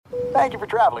Thank you for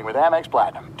traveling with Amex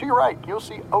Platinum. To your right, you'll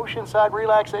see oceanside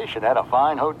relaxation at a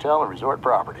fine hotel and resort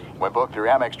property. When booked through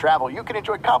Amex Travel, you can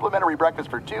enjoy complimentary breakfast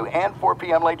for 2 and 4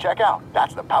 p.m. late checkout.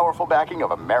 That's the powerful backing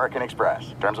of American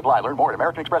Express. Terms apply. Learn more at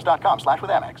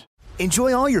americanexpress.com/withAmex.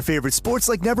 Enjoy all your favorite sports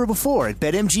like never before at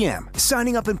BetMGM.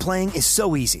 Signing up and playing is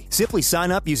so easy. Simply sign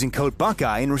up using code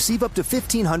Buckeye and receive up to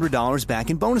 $1,500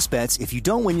 back in bonus bets if you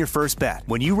don't win your first bet.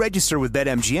 When you register with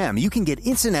BetMGM, you can get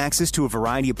instant access to a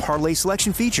variety of parlay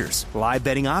selection features, live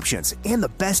betting options, and the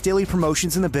best daily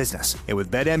promotions in the business. And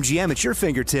with BetMGM at your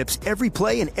fingertips, every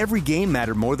play and every game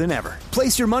matter more than ever.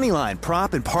 Place your moneyline,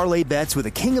 prop, and parlay bets with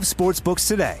the king of sportsbooks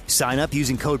today. Sign up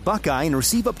using code Buckeye and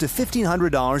receive up to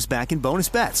 $1,500 back in bonus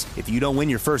bets if you don't win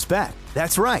your first bet.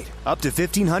 That's right, up to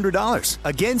 $1,500.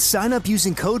 Again, sign up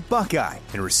using code Buckeye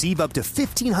and receive up to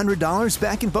 $1,500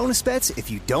 back in bonus bets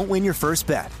if you don't win your first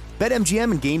bet.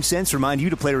 BetMGM and GameSense remind you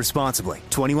to play responsibly.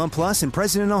 21 plus and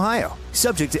present in Ohio.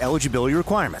 Subject to eligibility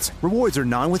requirements. Rewards are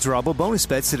non-withdrawable bonus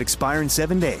bets that expire in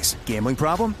 7 days. Gambling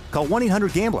problem? Call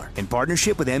 1-800-GAMBLER in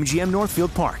partnership with MGM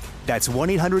Northfield Park. That's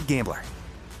 1-800-GAMBLER.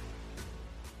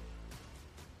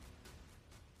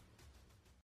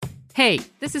 Hey,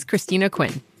 this is Christina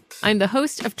Quinn. I'm the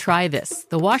host of Try This,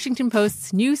 the Washington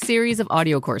Post's new series of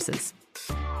audio courses.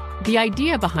 The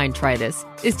idea behind Try This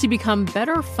is to become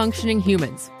better functioning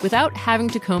humans without having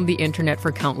to comb the internet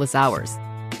for countless hours.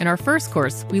 In our first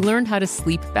course, we learned how to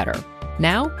sleep better.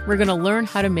 Now, we're going to learn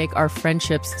how to make our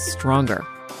friendships stronger.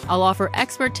 I'll offer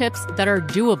expert tips that are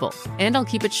doable, and I'll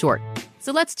keep it short.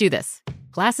 So let's do this.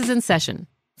 Class is in session.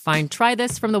 Find Try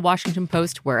This from the Washington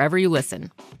Post wherever you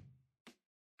listen.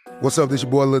 What's up, this your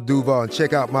boy Lil Duval, and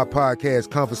check out my podcast,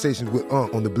 Conversations with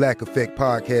Unc, on the Black Effect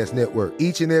Podcast Network.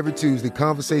 Each and every Tuesday,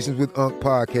 Conversations with Unc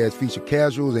podcast feature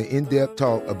casuals and in-depth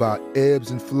talk about ebbs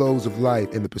and flows of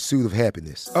life and the pursuit of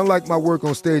happiness. Unlike my work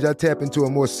on stage, I tap into a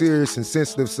more serious and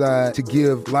sensitive side to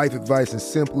give life advice and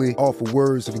simply offer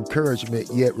words of encouragement,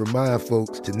 yet remind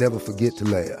folks to never forget to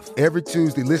laugh. Every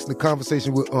Tuesday, listen to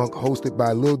Conversation with Unc, hosted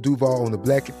by Lil Duval on the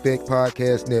Black Effect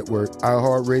Podcast Network,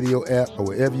 iHeartRadio app, or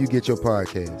wherever you get your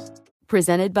podcasts.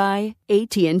 Presented by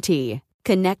AT&T.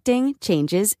 Connecting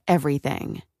changes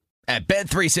everything. At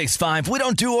Bet365, we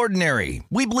don't do ordinary.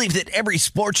 We believe that every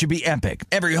sport should be epic.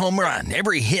 Every home run,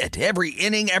 every hit, every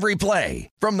inning, every play.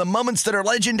 From the moments that are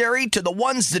legendary to the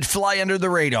ones that fly under the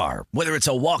radar. Whether it's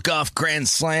a walk-off grand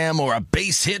slam or a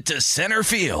base hit to center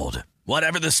field.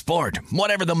 Whatever the sport,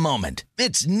 whatever the moment.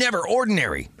 It's never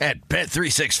ordinary at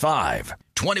Bet365.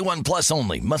 21 plus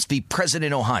only. Must be present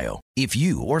in Ohio. If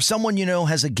you or someone you know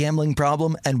has a gambling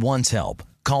problem and wants help,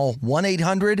 call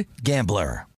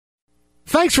 1-800-GAMBLER.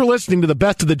 Thanks for listening to the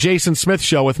Best of the Jason Smith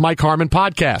Show with Mike Harmon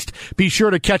podcast. Be sure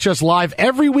to catch us live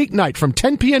every weeknight from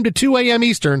 10 p.m. to 2 a.m.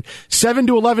 Eastern, 7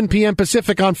 to 11 p.m.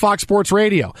 Pacific on Fox Sports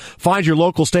Radio. Find your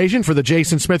local station for the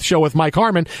Jason Smith Show with Mike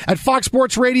Harmon at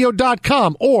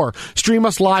foxsportsradio.com or stream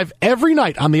us live every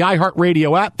night on the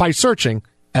iHeartRadio app by searching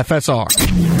FSR.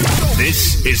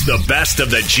 This is the Best of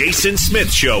the Jason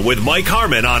Smith Show with Mike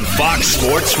Harmon on Fox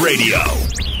Sports Radio.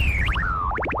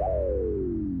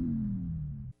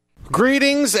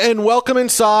 Greetings and welcome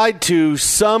inside to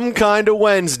Some Kind of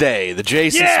Wednesday, the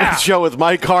Jason Smith Show with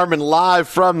Mike Harmon live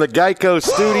from the Geico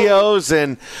Studios.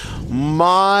 And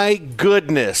my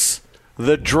goodness,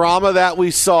 the drama that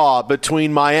we saw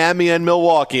between Miami and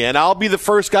Milwaukee. And I'll be the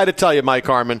first guy to tell you, Mike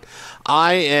Harmon,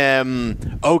 I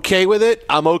am okay with it.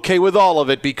 I'm okay with all of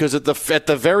it because at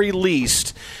the very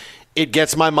least, it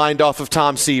gets my mind off of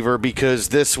Tom Seaver because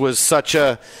this was such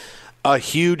a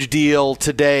huge deal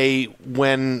today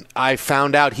when I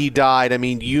found out he died. I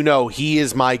mean, you know, he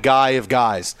is my guy of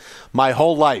guys. My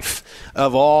whole life,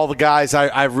 of all the guys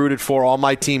I've rooted for, all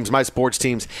my teams, my sports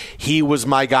teams, he was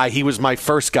my guy. He was my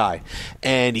first guy,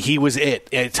 and he was it.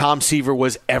 And Tom Seaver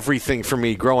was everything for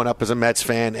me growing up as a Mets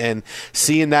fan, and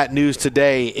seeing that news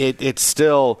today, it's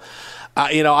still...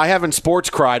 I haven't sports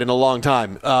cried in a long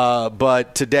time,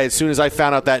 but today, as soon as I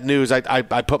found out that news, I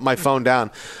put my phone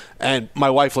down, and my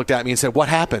wife looked at me and said, "What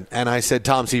happened?" And I said,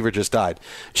 "Tom Seaver just died."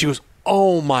 She goes,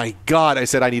 "Oh, my God." I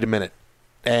said, "I need a minute."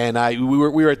 And we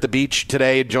were at the beach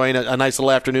today enjoying a nice little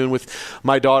afternoon with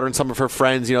my daughter and some of her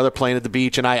friends. You know, they're playing at the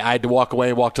beach, and I had to walk away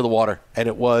and walk to the water. And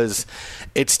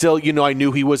it's still, you know, I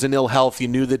knew he was in ill health. You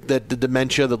knew that the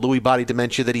dementia, the Lewy body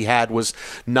dementia that he had was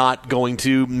not going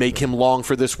to make him long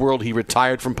for this world. He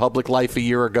retired from public life a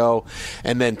year ago,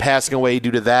 and then passing away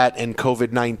due to that and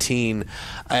COVID-19.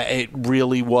 It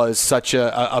really was such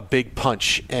a big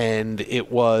punch, and I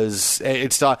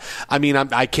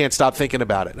can't stop thinking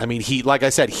about it. I mean, like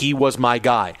I said, he was my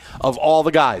guy. Of all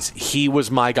the guys, he was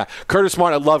my guy. Curtis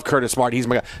Smart, I love Curtis Smart. He's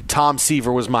my guy. Tom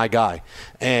Seaver was my guy.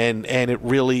 And it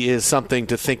really is something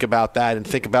to think about that and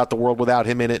think about the world without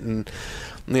him in it. And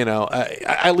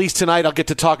at least tonight I'll get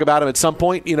to talk about him at some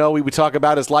point. We would talk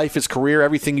about his life, his career,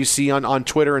 everything you see on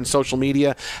Twitter and social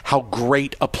media, how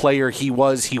great a player he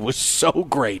was. He was so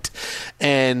great.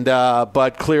 And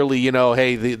but clearly,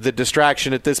 hey, the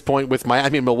distraction at this point with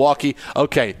Miami and Milwaukee,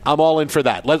 okay, I'm all in for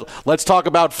that. Let's talk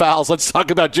about fouls. Let's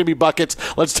talk about Jimmy Buckets.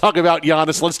 Let's talk about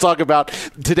Giannis. Let's talk about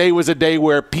today was a day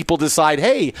where people decide,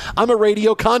 hey, I'm a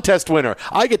radio contest winner.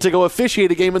 I get to go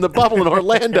officiate a game in the bubble in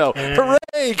Orlando.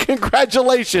 Hooray!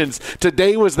 Congratulations.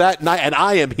 Today was that night, and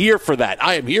I am here for that.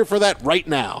 I am here for that right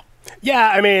now. Yeah,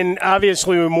 I mean,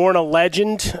 obviously we mourn a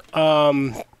legend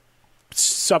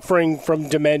suffering from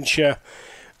dementia,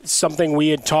 something we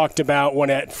had talked about when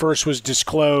it first was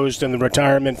disclosed and the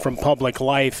retirement from public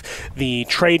life, the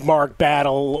trademark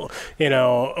battle,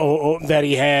 that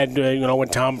he had, when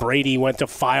Tom Brady went to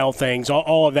file things,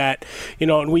 all of that,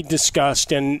 and we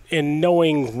discussed, and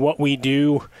knowing what we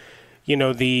do,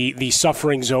 the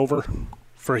suffering's over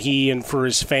for he and for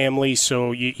his family,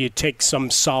 so you take some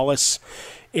solace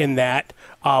in that.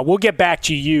 We'll get back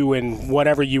to you and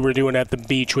whatever you were doing at the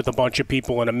beach with a bunch of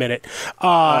people in a minute.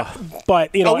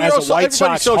 But, as a White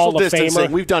Sox Hall of Famer.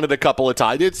 We've done it a couple of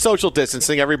times. It's social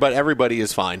distancing. Everybody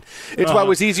is fine. It's why it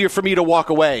was easier for me to walk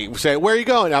away. Say, where are you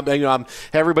going?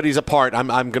 Everybody's apart. I'm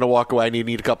going to walk away. I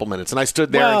need a couple minutes. And I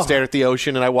stood there and stared at the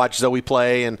ocean, and I watched Zoe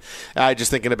play, and I just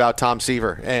thinking about Tom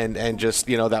Seaver. And just,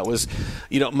 that was,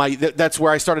 that's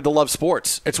where I started to love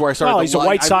sports. It's where I started to love. He's a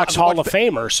White Sox Hall of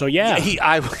Famer, so yeah.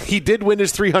 He did win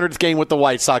his 300th game with the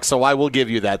White Sox, so I will give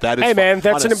you that. That is, hey man,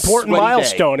 that's an important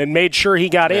milestone, and made sure he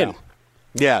got in.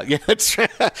 Yeah.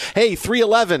 Hey,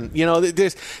 311.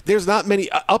 There's not many.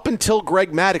 Up until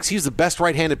Greg Maddux, he's the best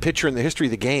right-handed pitcher in the history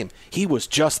of the game. He was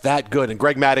just that good. And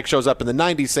Greg Maddux shows up in the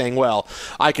 90s saying, well,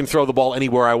 I can throw the ball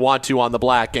anywhere I want to on the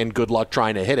black, and good luck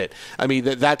trying to hit it. I mean,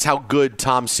 that's how good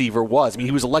Tom Seaver was. I mean,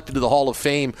 he was elected to the Hall of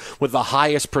Fame with the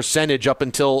highest percentage up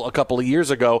until a couple of years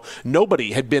ago.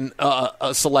 Nobody had been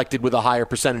selected with a higher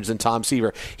percentage than Tom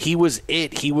Seaver. He was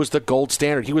it. He was the gold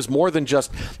standard. He was more than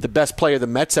just the best player the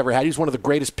Mets ever had. He was one of the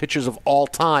greatest pitchers of all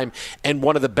time and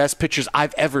one of the best pitchers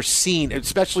I've ever seen.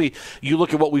 Especially you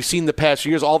look at what we've seen the past few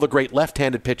years, all the great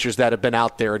left-handed pitchers that have been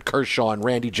out there, and Kershaw and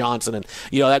Randy Johnson, and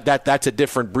that's a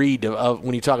different breed of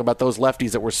when you talk about those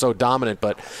lefties that were so dominant.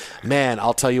 But man,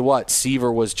 I'll tell you what,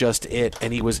 Seaver was just it,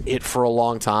 and he was it for a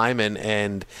long time,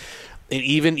 and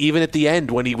even at the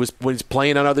end when he's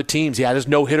playing on other teams, he had his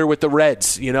no-hitter with the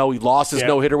Reds. He lost his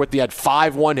no-hitter he had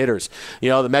 5 1-hitters.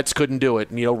 The Mets couldn't do it.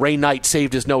 And, Ray Knight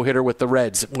saved his no-hitter with the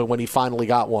Reds when he finally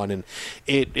got one. And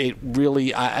it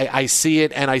really, I see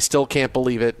it, and I still can't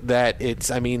believe it that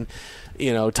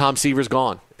Tom Seaver's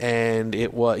gone. And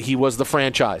he was the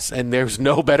franchise, and there's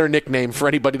no better nickname for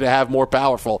anybody to have more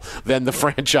powerful than the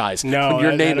franchise. No, when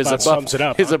your name is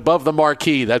above the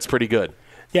marquee. That's pretty good.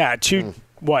 Yeah,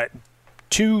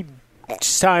 two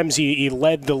times he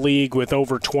led the league with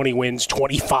over 20 wins,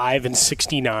 25 and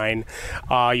 69.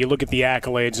 You look at the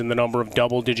accolades and the number of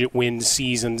double-digit win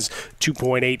seasons,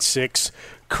 2.86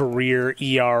 career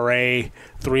ERA,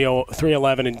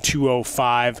 3.11 and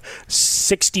 2.05,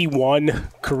 61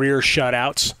 career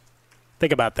shutouts.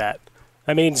 Think about that.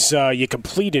 That means you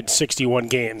completed 61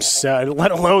 games,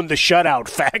 let alone the shutout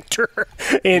factor.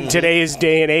 In today's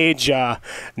day and age,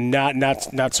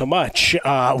 not so much.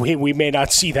 We may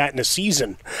not see that in a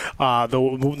season,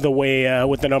 the way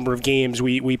with the number of games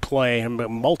we play,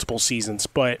 multiple seasons.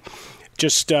 But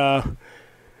just, I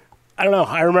don't know.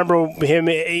 I remember him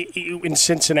in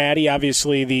Cincinnati.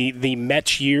 Obviously, the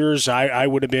Mets years, I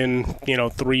would have been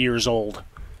 3 years old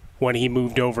when he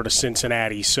moved over to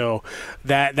Cincinnati. So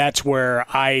that's where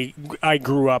I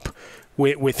grew up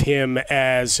with him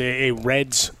as a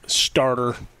Reds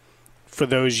starter for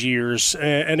those years.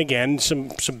 And again,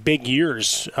 some big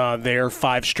years there,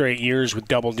 5 straight years with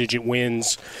double-digit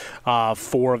wins,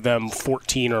 4 of them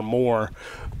 14 or more.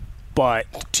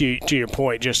 But to your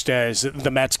point, just as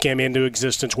the Mets came into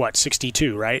existence,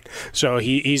 62, right? So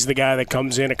he's the guy that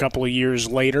comes in a couple of years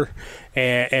later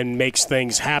and makes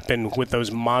things happen with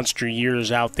those monster years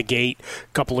out the gate.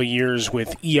 A couple of years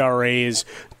with ERAs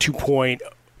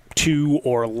 2.2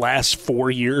 or less, 4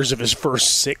 years of his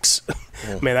first 6.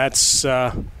 I mean, that's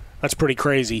pretty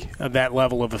crazy, that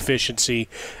level of efficiency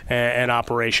and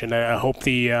operation. I hope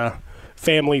the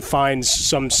family finds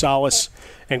some solace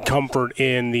and comfort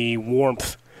in the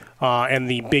warmth and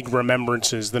the big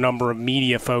remembrances, the number of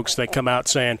media folks that come out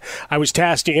saying, I was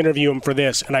tasked to interview him for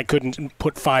this, and I couldn't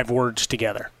put 5 words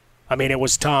together. I mean, it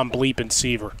was Tom Bleepin'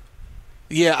 Seaver.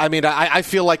 Yeah, I mean, I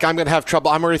feel like I'm going to have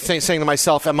trouble. I'm already saying to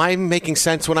myself, am I making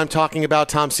sense when I'm talking about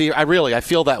Tom Seaver? I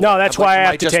feel that way. No, that's why I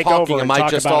have to take over and am I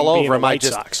talk just about all him being over? the Am I White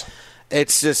just Sox.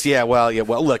 It's just, well,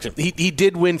 look, he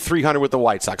did win 300 with the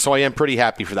White Sox, so I am pretty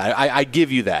happy for that. I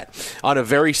give you that. On a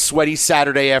very sweaty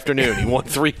Saturday afternoon, he won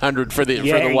 300 for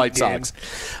the White Sox.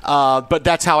 But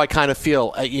that's how I kind of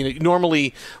feel.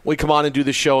 Normally we come on and do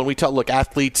the show, and we talk, look,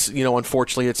 athletes,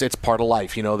 unfortunately, it's part of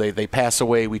life. They pass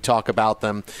away, we talk about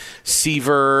them.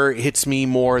 Seaver hits me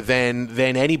more than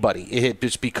anybody,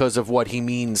 just because of what he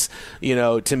means,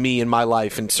 to me in my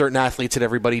life. And certain athletes hit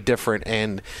everybody different.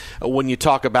 And when you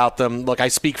talk about them, look, I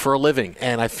speak for a living,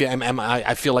 and I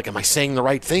feel like, am I saying the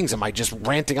right things? Am I just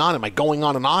ranting on? Am I going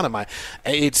on and on?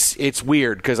 It's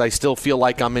weird because I still feel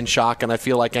like I'm in shock, and I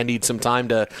feel like I need some time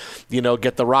to,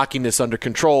 get the rockiness under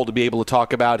control to be able to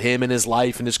talk about him and his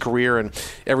life and his career and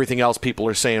everything else people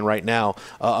are saying right now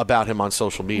about him on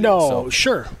social media.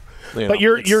 Sure. But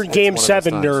your Game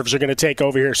 7 nerves are going to take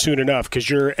over here soon enough because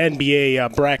your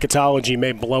NBA bracketology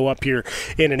may blow up here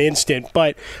in an instant.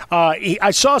 But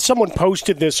I saw someone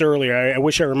posted this earlier. I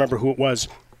wish I remember who it was.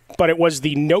 But it was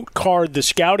the note card, the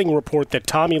scouting report that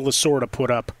Tommy Lasorda put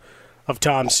up of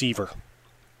Tom Seaver.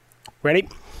 Ready?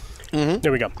 Mm-hmm.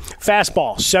 There we go.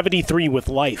 Fastball, 73 with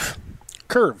life.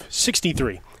 Curve,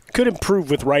 63. Could improve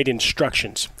with right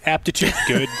instructions. Aptitude,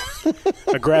 good.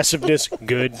 Aggressiveness,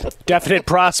 good. Definite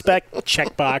prospect,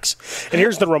 checkbox. And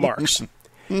here's the remarks.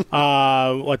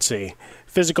 Let's see.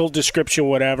 Physical description,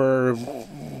 whatever.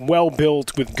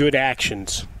 Well-built with good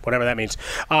actions, whatever that means.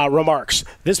 Remarks.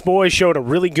 This boy showed a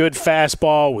really good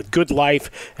fastball with good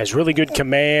life, has really good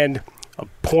command, a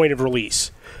point of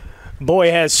release.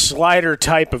 Boy has slider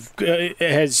type of curve,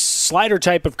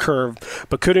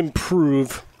 but could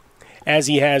improve as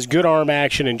he has good arm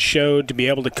action and showed to be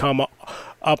able to come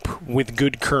up with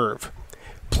good curve.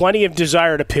 Plenty of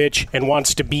desire to pitch and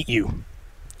wants to beat you.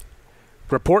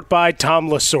 Report by Tom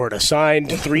Lasorda, signed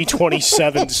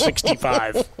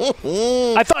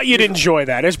 3/27/65. I thought you'd enjoy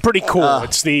that. It's pretty cool.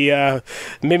 It's the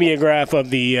mimeograph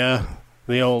of the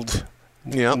old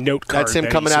note card. That's him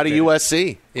coming out of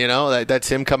USC. That's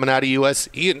him coming out of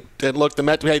USC. And look, the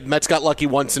Mets got lucky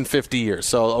once in 50 years.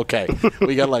 So, okay,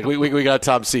 we got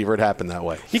Tom Seaver. It happened that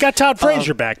way. You got Todd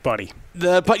Frazier back, buddy.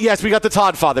 But yes, we got the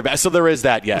Todd father back. So there is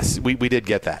that, yes. We did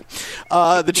get that.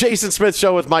 The Jason Smith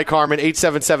Show with Mike Harmon,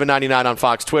 877-99 on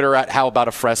Fox. Twitter at How About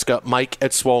a Fresca. Mike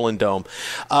at Swollen Dome.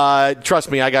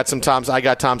 Trust me, I got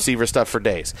Tom Seaver stuff for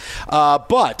days.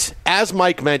 But as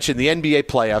Mike mentioned, the NBA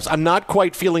playoffs, I'm not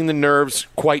quite feeling the nerves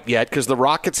quite yet because the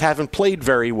Rockets haven't played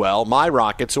very well. My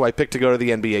Rockets, who I picked to go to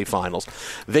the NBA Finals,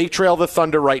 they trail the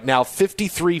Thunder right now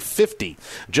 53-50,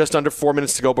 just under 4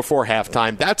 minutes to go before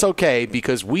halftime. That's okay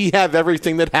because we have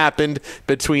everything that happened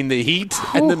between the Heat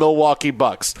and the Milwaukee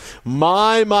Bucks.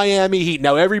 My Miami Heat.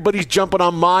 Now everybody's jumping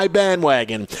on my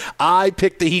bandwagon. I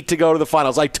picked the Heat to go to the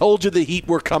finals. I told you the Heat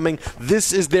were coming.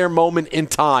 This is their moment in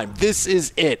time. This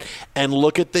is it. And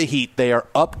look at the Heat. They are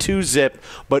up 2-0,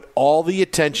 but all the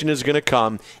attention is going to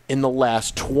come in the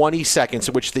last 20 seconds,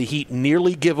 in which the Heat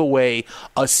nearly give away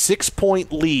a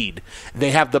 6-point lead.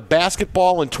 They have the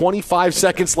basketball and 25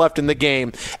 seconds left in the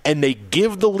game, and they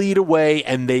give the lead away,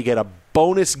 and they get a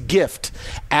bonus gift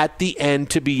at the end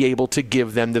to be able to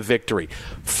give them the victory.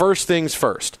 First things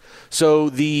first. So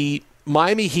the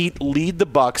Miami Heat lead the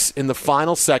Bucks in the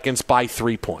final seconds by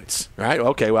 3 points. Right?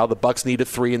 Okay, well, the Bucks need a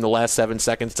 3 in the last 7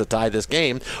 seconds to tie this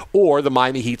game, or the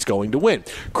Miami Heat's going to win.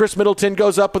 Chris Middleton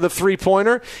goes up with a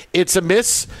 3-pointer. It's a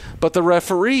miss, but the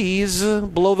referees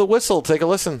blow the whistle. Take a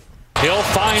listen. Hill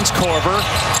finds Korver,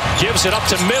 gives it up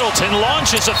to Middleton,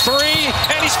 launches a 3,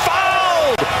 and he's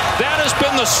fouled! That has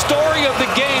been the story of the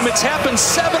game. It's happened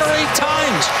 7 or 8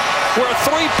 times where a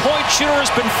 3-point shooter has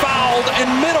been fouled,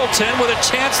 and Middleton with a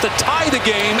chance to tie the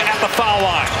game at the foul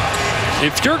line.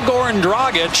 If you're Goran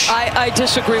Dragic... I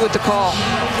disagree with the call.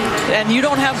 And you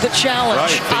don't have the challenge.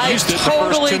 Right, I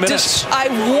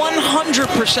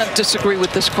 100% disagree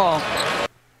with this call.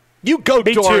 You go,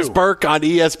 Doris Burke on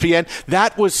ESPN.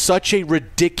 That was such a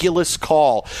ridiculous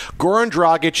call. Goran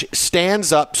Dragic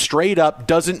stands up, straight up,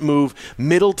 doesn't move.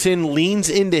 Middleton leans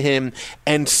into him,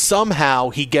 and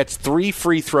somehow he gets 3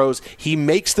 free throws. He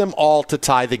makes them all to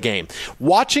tie the game.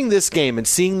 Watching this game and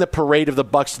seeing the parade of the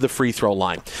Bucks to the free throw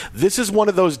line, this is one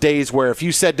of those days where if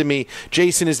you said to me,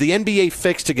 Jason, is the NBA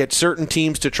fixed to get certain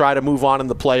teams to try to move on in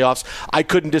the playoffs? I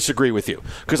couldn't disagree with you.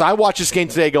 Because I watched this game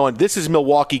today going, this is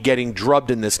Milwaukee getting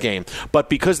drubbed in this game. game. But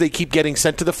because they keep getting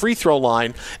sent to the free throw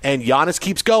line and Giannis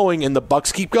keeps going and the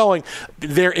Bucks keep going,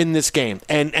 they're in this game.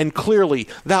 And clearly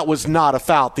that was not a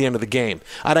foul at the end of the game.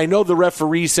 And I know the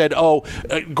referee said,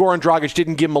 Goran Dragic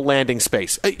didn't give him a landing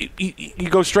space. You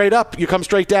go straight up, you come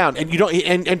straight down, and you don't.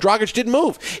 And Dragic didn't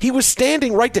move. He was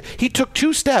standing right there. He took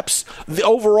 2 steps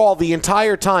overall the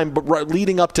entire time, but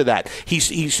leading up to that, he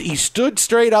stood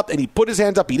straight up and he put his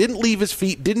hands up. He didn't leave his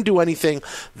feet, didn't do anything.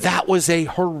 That was a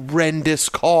horrendous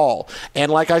call.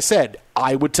 And like I said,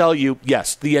 I would tell you,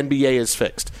 yes, the NBA is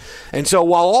fixed. And so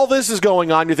while all this is going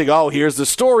on, you think, here's the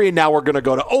story, and now we're going to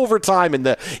go to overtime, and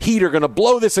the Heat are going to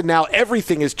blow this, and now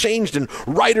everything has changed, and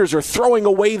writers are throwing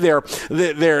away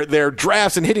their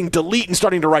drafts and hitting delete and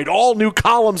starting to write all new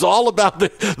columns all about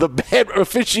the bad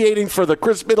officiating for the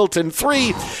Chris Middleton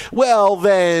 3. Well,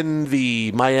 then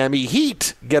the Miami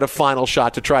Heat get a final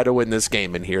shot to try to win this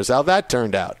game, and here's how that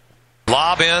turned out.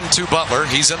 Lob in to Butler.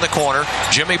 He's in the corner.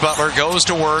 Jimmy Butler goes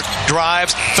to work,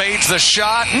 drives, fades the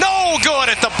shot. No good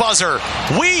at the buzzer.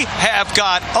 We have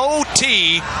got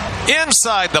OT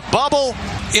inside the bubble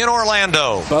in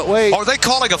Orlando. But wait. Are they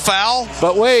calling a foul?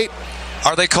 But wait.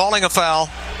 Are they calling a foul?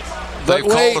 They've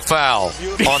called a foul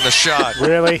on the shot.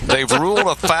 Really? They've ruled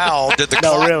a foul. Did the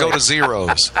clock go to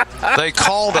zeros? They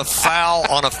called a foul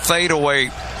on a fadeaway.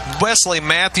 Wesley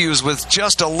Matthews with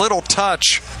just a little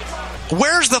touch.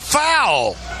 Where's the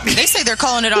foul? They say they're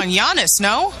calling it on Giannis,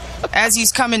 no? As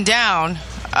he's coming down.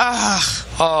 Ugh.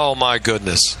 Oh, my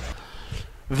goodness.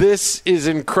 This is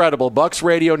incredible. Bucks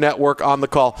Radio Network on the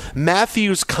call.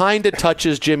 Matthews kind of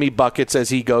touches Jimmy Buckets as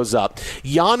he goes up.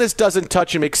 Giannis doesn't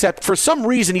touch him, except for some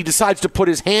reason he decides to put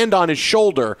his hand on his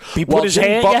shoulder. He put his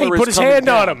hand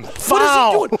on him.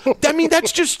 Foul. What is he doing? I mean,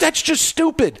 that's just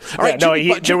stupid. All right,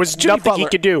 there was nothing he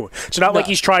could do. It's not like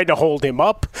he's trying to hold him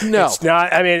up. No, it's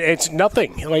not. I mean, it's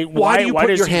nothing. Like why do you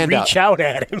put your hand reach out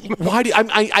at him? Why do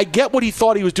I get what he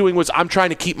thought he was doing was I'm trying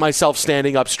to keep myself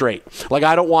standing up straight. Like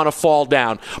I don't want to fall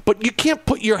down. But you can't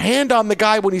put your hand on the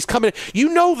guy when he's coming. You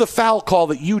know the foul call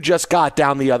that you just got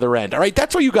down the other end, all right?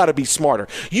 That's where you got to be smarter.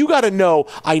 You got to know,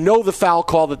 I know the foul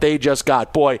call that they just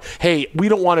got. Boy, hey, we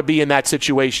don't want to be in that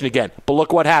situation again. But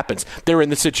look what happens. They're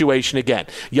in the situation again.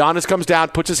 Giannis comes down,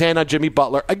 puts his hand on Jimmy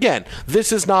Butler. Again,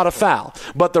 this is not a foul.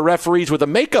 But the referees with a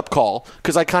makeup call,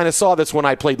 because I kind of saw this when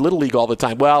I played Little League all the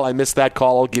time. Well, I missed that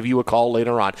call. I'll give you a call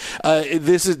later on.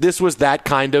 This was that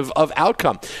kind of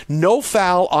outcome. No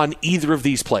foul on either of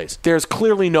these plays. There's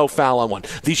clearly no foul on one.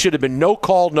 These should have been no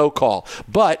call.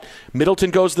 But Middleton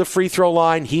goes to the free throw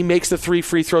line. He makes the 3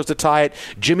 free throws to tie it.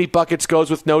 Jimmy Buckets goes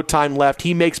with no time left.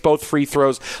 He makes both free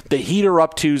throws. The Heat are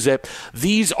up 2-zip.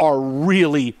 These are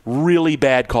really, really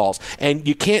bad calls. And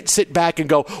you can't sit back and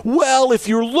go, well, if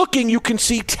you're looking, you can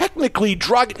see technically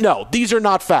No, these are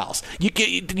not fouls.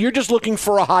 You're just looking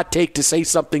for a hot take to say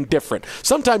something different.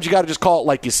 Sometimes you got to just call it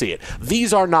like you see it.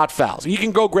 These are not fouls. You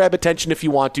can go grab attention if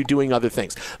you want to, doing other things.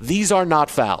 These are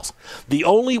not fouls. The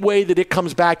only way that it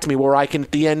comes back to me where I can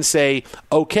at the end say,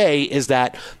 okay, is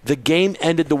that the game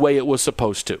ended the way it was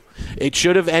supposed to. It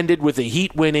should have ended with the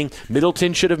Heat winning.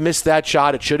 Middleton should have missed that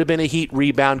shot. It should have been a Heat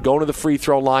rebound, going to the free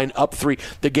throw line, up 3.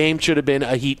 The game should have been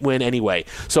a Heat win anyway.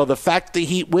 So the fact the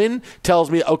Heat win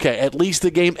tells me, okay, at least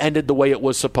the game ended the way it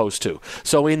was supposed to.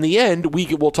 So in the end,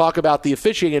 we'll talk about the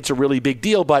officiating. It's a really big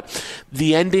deal, but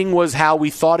the ending was how we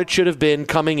thought it should have been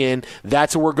coming in.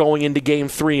 That's what we're going into game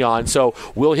 3 on. So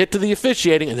we'll hit to the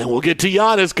officiating, and then we'll get to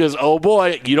Giannis because, oh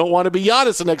boy, you don't want to be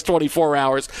Giannis the next 24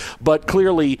 hours. But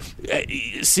clearly,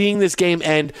 seeing this game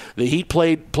end, the Heat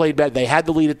played bad. They had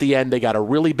the lead at the end. They got a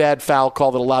really bad foul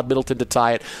call that allowed Middleton to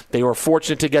tie it. They were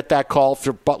fortunate to get that call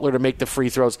for Butler to make the free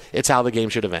throws. It's how the game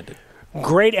should have ended.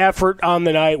 Great effort on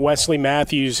the night. Wesley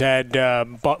Matthews had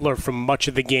Butler for much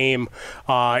of the game.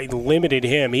 Limited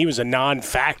him. He was a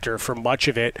non-factor for much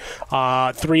of it.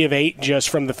 3 of 8 just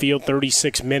from the field,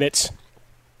 36 minutes.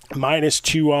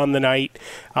 -2 on the night,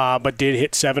 but did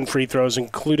hit 7 free throws,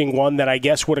 including one that I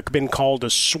guess would have been called a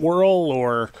swirl,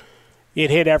 or it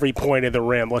hit every point of the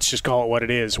rim. Let's just call it what it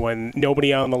is, when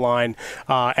nobody on the line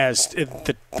as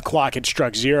the clock had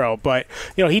struck 0. But,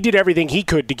 he did everything he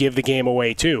could to give the game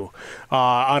away, too.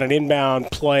 On an inbound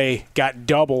play, got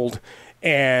doubled,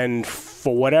 and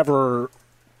for whatever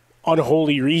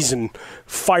unholy reason,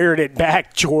 fired it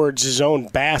back towards his own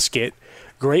basket.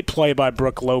 Great play by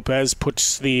Brook Lopez,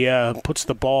 puts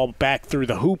the ball back through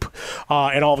the hoop,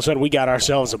 and all of a sudden we got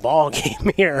ourselves a ball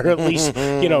game here, or at least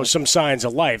some signs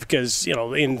of life, because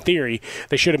in theory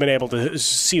they should have been able to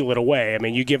seal it away. I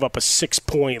mean, you give up a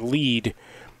 6-point lead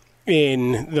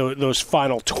in those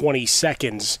final 20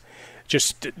 seconds.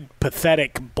 Just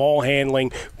pathetic ball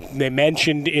handling. They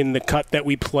mentioned in the cut that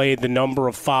we played the number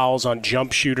of fouls on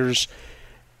jump shooters.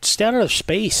 stay out of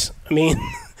space. I mean,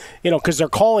 because they're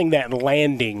calling that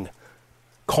landing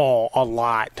call a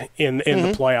lot in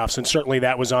the playoffs, and certainly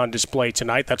that was on display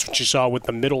tonight. That's what you saw with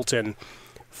the Middleton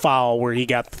foul where he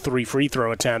got the 3 free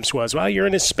throw attempts was, well, you're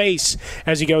in his space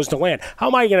as he goes to land. How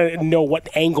am I going to know what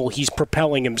angle he's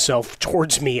propelling himself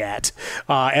towards me at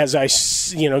as I,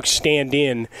 stand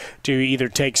in to either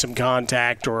take some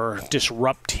contact or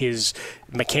disrupt his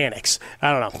mechanics?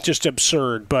 I don't know, just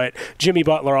absurd. But Jimmy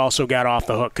Butler also got off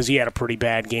the hook because he had a pretty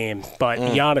bad game. But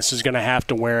Giannis is going to have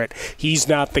to wear it. He's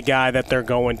not the guy that they're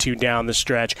going to down the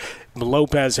stretch.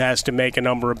 Lopez has to make a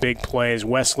number of big plays.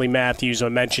 Wesley Matthews, I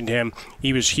mentioned him.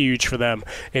 He was huge for them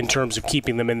in terms of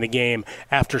keeping them in the game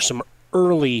after some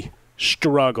early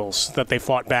struggles that they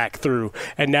fought back through.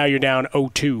 And now you're down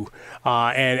 0-2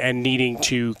 and needing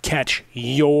to catch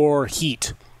your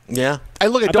heat. Yeah. I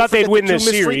thought they'd win this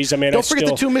series. Don't forget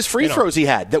the 2 missed free throws he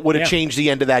had that would have changed the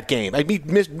end of that game. I mean,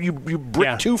 you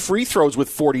bricked 2 free throws with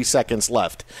 40 seconds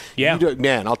left. Yeah.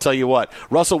 Man, I'll tell you what.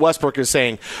 Russell Westbrook is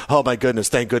saying, oh, my goodness,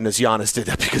 thank goodness Giannis did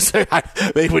that because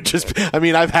they would just – I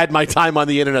mean, I've had my time on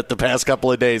the internet the past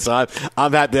couple of days. So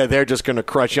I'm happy that they're just going to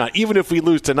crush Giannis. Even if we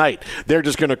lose tonight, they're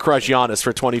just going to crush Giannis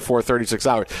for 24, 36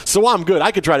 hours. So I'm good.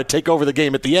 I could try to take over the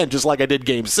game at the end just like I did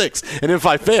Game 6. And if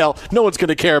I fail, no one's going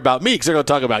to care about me because they're going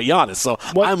to talk about Giannis. So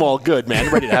I'm all good, man.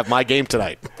 I'm ready to have my game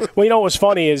tonight. Well, what was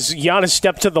funny is Giannis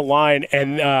stepped to the line,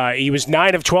 and he was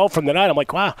 9 of 12 from the night. I'm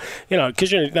like, wow, because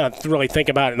you're not really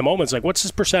thinking about it in the moment. It's like, what's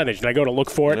his percentage? And I go to look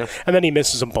for it, and then he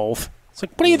misses them both. It's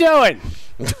like, what are you doing?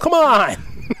 Come on.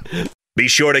 Be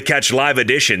sure to catch live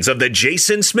editions of The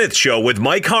Jason Smith Show with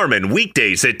Mike Harmon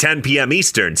weekdays at 10 p.m.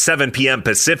 Eastern, 7 p.m.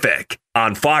 Pacific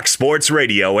on Fox Sports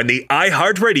Radio and the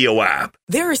iHeartRadio app.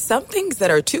 There are some things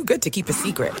that are too good to keep a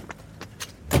secret.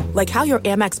 Like how your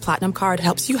Amex Platinum card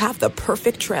helps you have the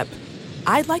perfect trip.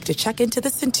 I'd like to check into the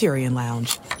Centurion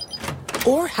Lounge.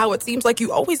 Or how it seems like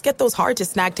you always get those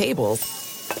hard-to-snag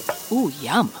tables. Ooh,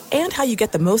 yum. And how you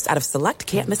get the most out of select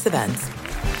can't-miss events.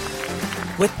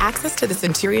 With access to the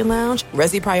Centurion Lounge,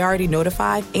 Resi Priority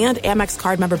Notified, and Amex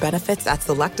card member benefits at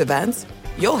select events,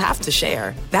 you'll have to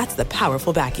share. That's the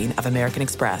powerful backing of American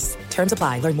Express. Terms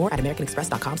apply. Learn more at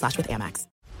americanexpress.com/withAmex.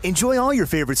 Enjoy all your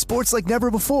favorite sports like never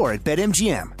before at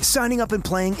BetMGM. Signing up and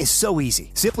playing is so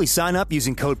easy. Simply sign up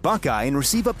using code Buckeye and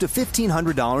receive up to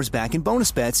 $1,500 back in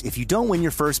bonus bets if you don't win your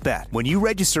first bet. When you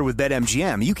register with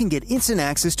BetMGM, you can get instant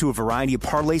access to a variety of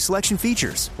parlay selection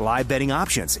features, live betting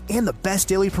options, and the best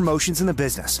daily promotions in the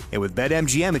business. And with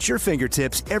BetMGM at your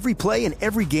fingertips, every play and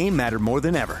every game matter more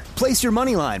than ever. Place your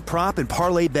moneyline, prop, and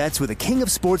parlay bets with the king of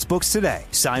sportsbooks today.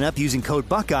 Sign up using code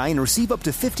Buckeye and receive up to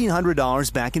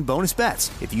 $1,500 back in bonus bets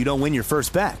if you don't win your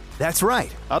first bet. That's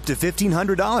right, up to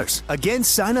 $1,500. Again,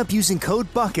 sign up using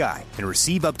code Buckeye and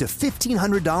receive up to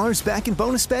 $1,500 back in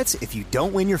bonus bets if you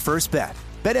don't win your first bet.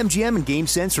 BetMGM and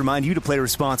GameSense remind you to play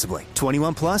responsibly.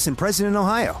 21 plus and present in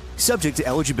Ohio. Subject to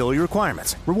eligibility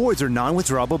requirements. Rewards are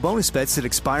non-withdrawable bonus bets that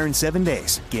expire in 7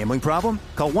 days. Gambling problem?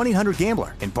 Call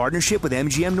 1-800-GAMBLER in partnership with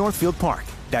MGM Northfield Park.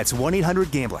 That's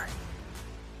 1-800-GAMBLER.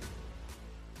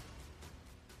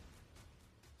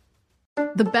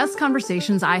 The best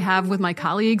conversations I have with my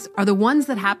colleagues are the ones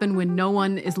that happen when no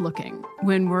one is looking,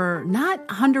 when we're not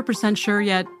 100% sure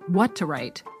yet what to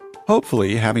write.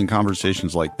 Hopefully, having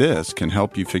conversations like this can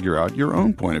help you figure out your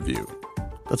own point of view.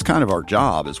 That's kind of our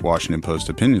job as Washington Post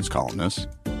opinions columnists.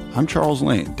 I'm Charles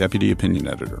Lane, Deputy Opinion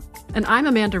Editor. And I'm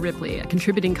Amanda Ripley, a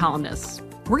contributing columnist.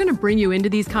 We're going to bring you into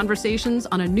these conversations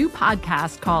on a new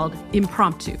podcast called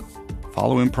Impromptu.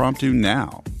 Follow Impromptu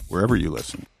now, wherever you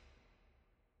listen.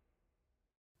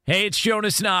 Hey, it's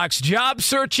Jonas Knox. Job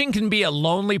searching can be a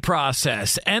lonely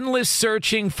process. Endless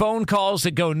searching, phone calls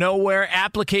that go nowhere,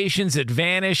 applications that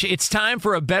vanish. It's time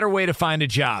for a better way to find a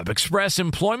job. Express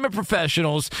Employment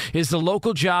Professionals is the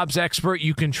local jobs expert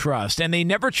you can trust, and they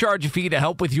never charge a fee to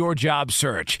help with your job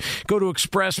search. Go to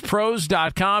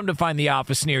expresspros.com to find the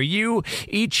office near you.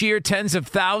 Each year, tens of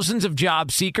thousands of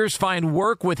job seekers find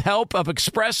work with help of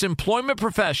Express Employment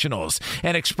Professionals,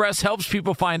 and Express helps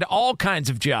people find all kinds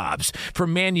of jobs,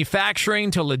 from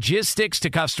manufacturing to logistics to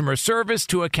customer service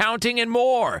to accounting and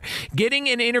more. Getting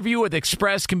an interview with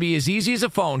Express can be as easy as a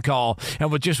phone call,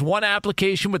 and with just one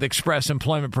application with Express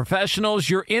Employment Professionals,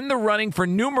 you're in the running for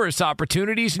numerous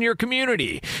opportunities in your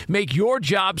community. Make your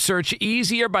job search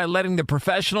easier by letting the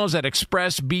professionals at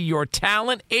Express be your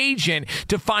talent agent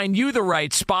to find you the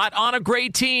right spot on a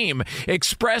great team.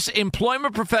 Express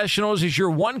Employment Professionals is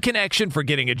your one connection for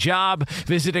getting a job.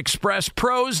 Visit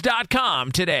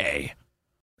expresspros.com today.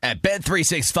 At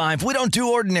Bet365, we don't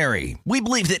do ordinary. We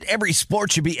believe that every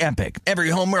sport should be epic.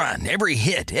 Every home run, every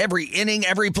hit, every inning,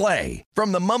 every play.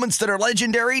 From the moments that are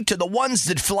legendary to the ones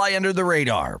that fly under the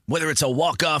radar. Whether it's a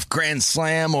walk-off grand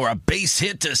slam or a base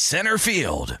hit to center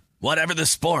field. Whatever the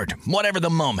sport, whatever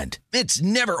the moment. It's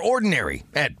never ordinary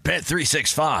at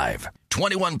Bet365.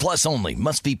 21 plus only.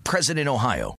 Must be present in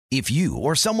Ohio. If you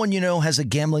or someone you know has a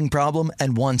gambling problem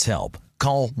and wants help,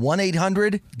 call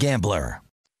 1-800-GAMBLER.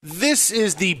 This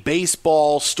is the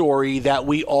baseball story that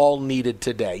we all needed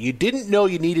today. You didn't know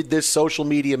you needed this social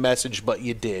media message, but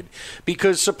you did.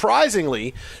 Because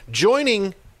surprisingly,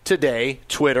 joining today,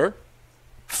 Twitter,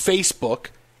 Facebook,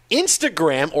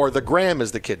 Instagram, or the gram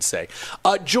as the kids say,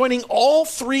 joining all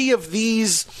three of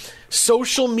these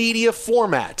social media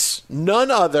formats,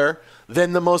 none other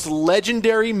than the most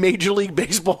legendary Major League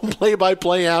Baseball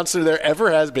play-by-play announcer there ever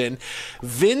has been,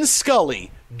 Vin Scully,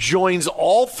 joins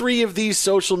all three of these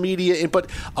social media. But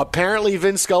apparently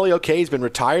Vin Scully, okay, he's been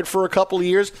retired for a couple of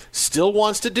years, still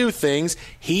wants to do things.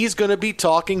 He's going to be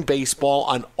talking baseball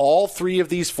on all three of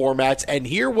these formats. And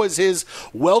here was his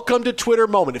welcome to Twitter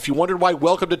moment. If you wondered why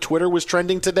welcome to Twitter was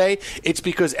trending today, it's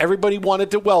because everybody wanted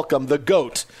to welcome the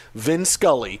GOAT, Vin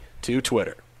Scully, to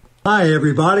Twitter. Hi,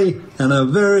 everybody, and a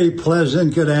very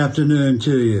pleasant good afternoon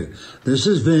to you. This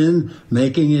is Vin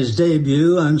making his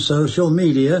debut on social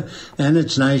media, and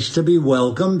it's nice to be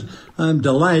welcomed. I'm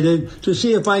delighted to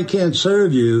see if I can't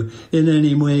serve you in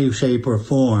any way, shape, or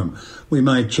form. We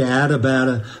might chat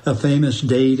about a famous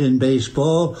date in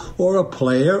baseball, or a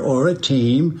player, or a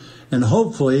team, and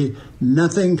hopefully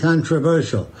nothing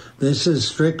controversial. This is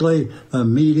strictly a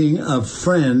meeting of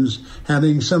friends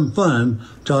having some fun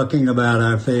talking about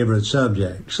our favorite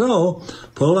subject. So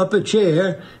pull up a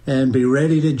chair and be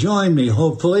ready to join me,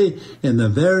 hopefully, in the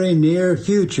very near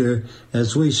future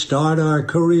as we start our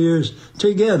careers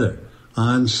together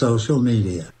on social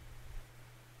media.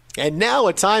 And now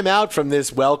a timeout from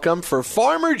this welcome for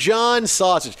Farmer John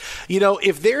Sausage. You know,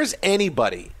 if there's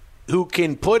anybody who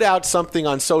can put out something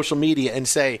on social media and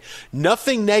say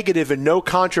nothing negative and no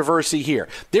controversy here,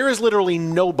 there is literally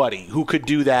nobody who could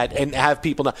do that and have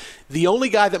people know. The only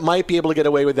guy that might be able to get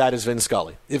away with that is Vin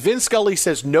Scully. If Vin Scully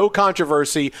says no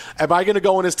controversy, am I going to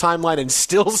go in his timeline and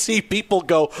still see people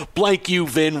go, blank you,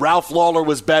 Vin, Ralph Lawler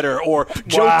was better, or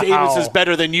Joe Davis is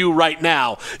better than you right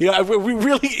now? You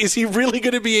know, is he really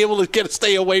going to be able to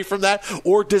stay away from that?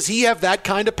 Or does he have that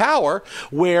kind of power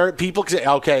where people can say,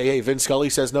 okay, hey, Vin Scully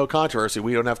says no controversy,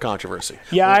 we don't have controversy?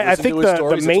 Yeah, I think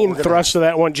the main thrust of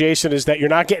that one, Jason, is that you're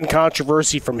not getting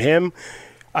controversy from him.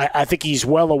 I think he's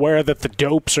well aware that the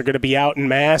dopes are going to be out in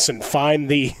mass and find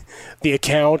the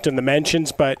account and the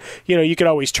mentions, but you could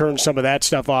always turn some of that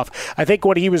stuff off. I think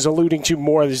what he was alluding to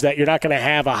more is that you're not going to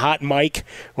have a hot mic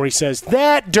where he says,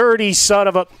 that dirty son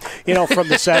of a, from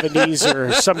the 70s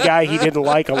or some guy he didn't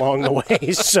like along the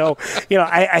way. So,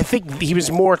 I think he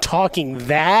was more talking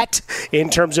that in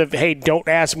terms of, hey, don't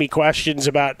ask me questions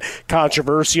about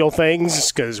controversial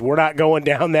things because we're not going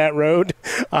down that road.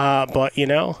 But,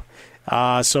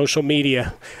 social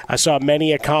media. I saw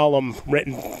many a column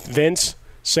written, Vince,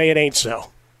 say it ain't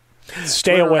so.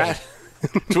 Stay away.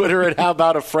 Twitter at How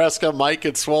About a Fresca, Mike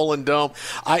at Swollen Dome.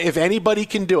 If anybody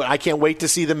can do it, I can't wait to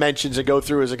see the mentions and go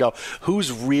through as I go.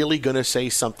 Who's really going to say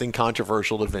something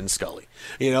controversial to Vin Scully?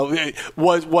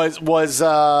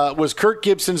 Was Kirk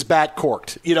Gibson's bat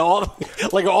corked?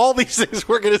 All these things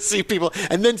we're going to see people,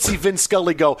 and then see Vin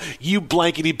Scully go, you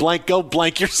blankety blank, go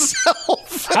blank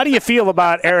yourself. How do you feel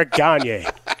about Eric Gagne?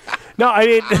 No, I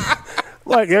mean.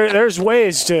 Look, there's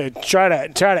ways to try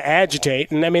to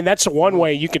agitate, and I mean that's one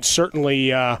way you could certainly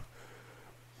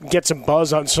get some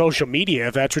buzz on social media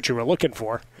if that's what you were looking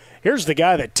for. Here's the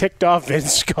guy that ticked off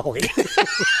Vince Scully.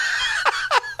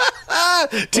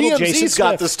 TMZ's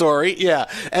got the story, yeah,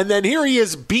 and then here he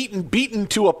is beaten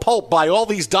to a pulp by all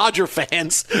these Dodger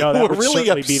fans who are really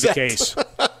upset. Be the case.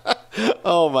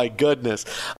 Oh my goodness.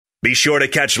 Be sure to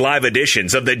catch live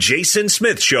editions of The Jason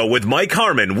Smith Show with Mike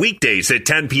Harmon weekdays at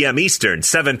 10 p.m. Eastern,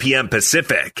 7 p.m.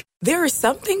 Pacific. There are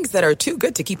some things that are too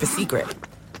good to keep a secret.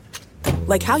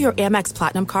 Like how your Amex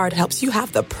Platinum card helps you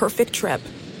have the perfect trip.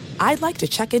 I'd like to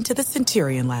check into the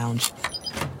Centurion Lounge.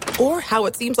 Or how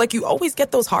it seems like you always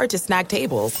get those hard-to-snag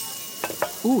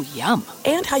tables. Ooh, yum.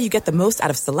 And how you get the most out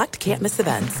of select can't-miss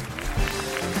events.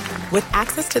 With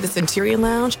access to the Centurion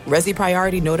Lounge, Resi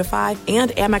Priority Notified,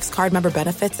 and Amex card member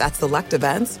benefits at select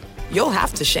events, you'll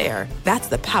have to share. That's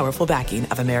the powerful backing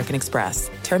of American Express.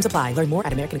 Terms apply. Learn more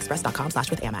at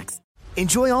americanexpress.com/withAmex.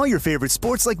 Enjoy all your favorite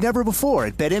sports like never before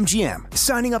at BetMGM.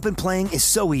 Signing up and playing is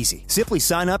so easy. Simply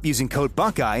sign up using code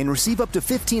Buckeye and receive up to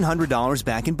 $1,500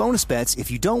 back in bonus bets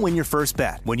if you don't win your first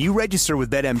bet. When you register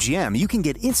with BetMGM, you can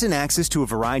get instant access to a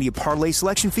variety of parlay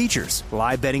selection features,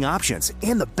 live betting options,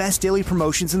 and the best daily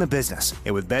promotions in the business.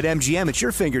 And with BetMGM at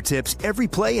your fingertips, every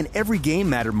play and every game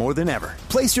matter more than ever.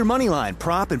 Place your moneyline,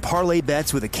 prop, and parlay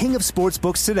bets with the king of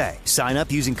sportsbooks today. Sign up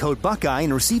using code Buckeye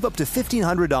and receive up to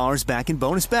 $1,500 back in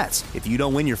bonus bets if you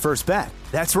don't win your first bet.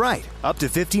 That's right, up to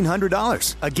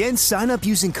 $1,500. Again, sign up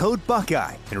using code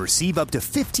Buckeye and receive up to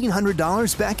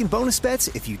 $1,500 back in bonus bets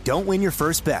if you don't win your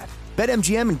first bet.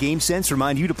 BetMGM and GameSense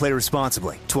remind you to play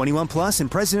responsibly. 21 plus and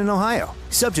present in Ohio.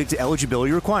 Subject to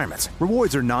eligibility requirements.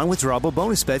 Rewards are non-withdrawable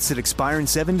bonus bets that expire in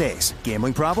 7 days.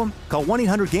 Gambling problem? Call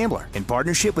 1-800-GAMBLER in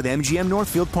partnership with MGM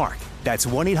Northfield Park. That's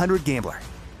 1-800-GAMBLER.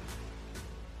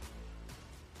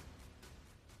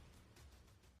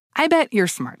 I bet you're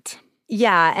smart.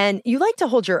 Yeah, and you like to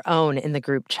hold your own in the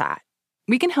group chat.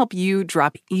 We can help you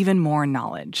drop even more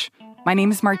knowledge. My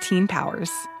name is Martine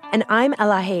Powers. And I'm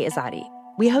Elahe Izadi.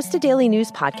 We host a daily news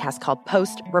podcast called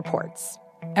Post Reports.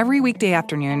 Every weekday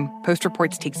afternoon, Post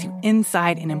Reports takes you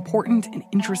inside an important and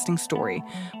interesting story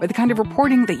with the kind of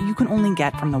reporting that you can only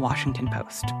get from the Washington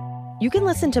Post. You can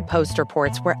listen to Post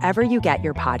Reports wherever you get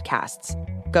your podcasts.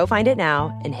 Go find it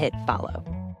now and hit follow.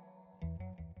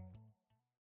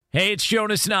 Hey, it's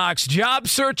Jonas Knox. Job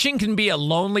searching can be a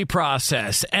lonely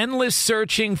process. Endless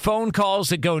searching, phone calls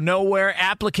that go nowhere,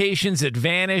 applications that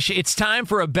vanish. It's time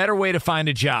for a better way to find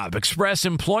a job. Express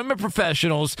Employment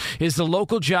Professionals is the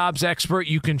local jobs expert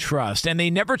you can trust, and they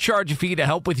never charge a fee to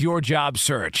help with your job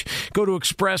search. Go to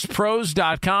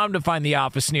expresspros.com to find the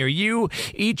office near you.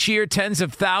 Each year, tens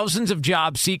of thousands of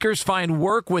job seekers find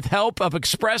work with help of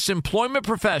Express Employment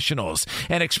Professionals,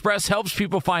 and Express helps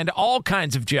people find all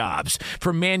kinds of jobs,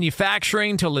 from manufacturing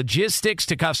to logistics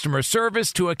to customer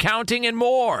service to accounting and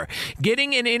more.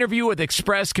 Getting an interview with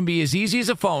Express can be as easy as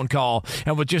a phone call,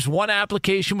 and with just one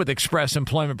application with Express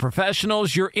Employment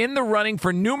Professionals, you're in the running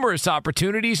for numerous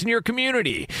opportunities in your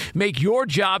community. Make your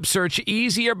job search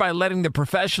easier by letting the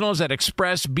professionals at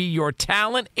Express be your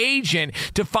talent agent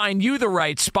to find you the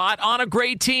right spot on a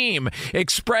great team.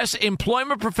 Express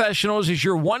Employment Professionals is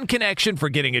your one connection for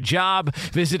getting a job.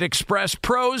 Visit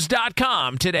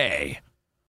expresspros.com today.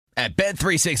 At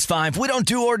Bet365, we don't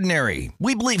do ordinary.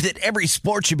 We believe that every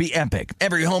sport should be epic.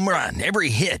 Every home run, every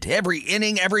hit, every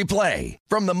inning, every play.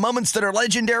 From the moments that are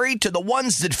legendary to the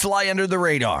ones that fly under the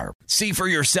radar. See for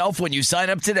yourself when you sign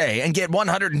up today and get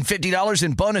 $150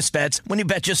 in bonus bets when you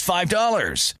bet just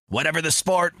 $5. Whatever the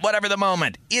sport, whatever the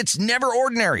moment, it's never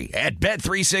ordinary at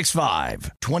Bet365.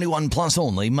 21 plus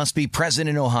only. Must be present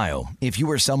in Ohio. If you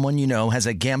or someone you know has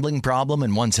a gambling problem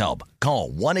and wants help, call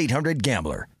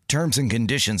 1-800-GAMBLER. Terms and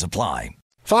conditions apply.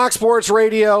 Fox Sports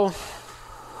Radio,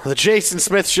 the Jason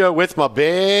Smith Show with my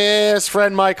best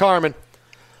friend Mike Harmon.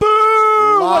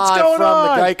 Boo! What's going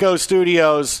on? From the Geico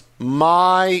Studios.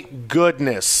 My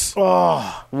goodness.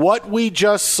 Oh. What we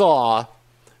just saw,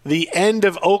 the end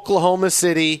of Oklahoma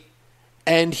City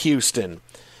and Houston.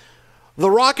 The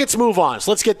Rockets move on,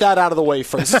 so let's get that out of the way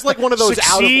first. This is like one of those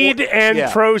succeed and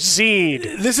proceed.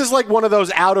 This is like one of those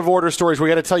out-of-order stories where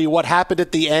we got to tell you what happened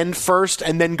at the end first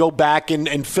and then go back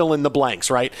and fill in the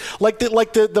blanks, right? Like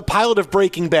the pilot of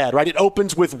Breaking Bad, right? It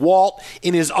opens with Walt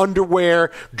in his underwear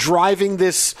driving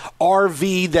this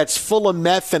RV that's full of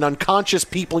meth and unconscious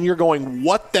people, and you're going,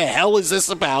 what the hell is this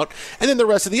about? And then the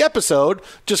rest of the episode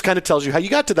just kind of tells you how you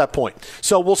got to that point.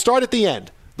 So we'll start at the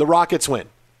end. The Rockets win.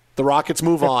 The Rockets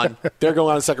move on. They're going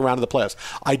on the second round of the playoffs.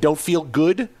 I don't feel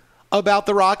good about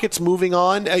the Rockets moving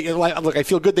on. Look, I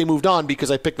feel good they moved on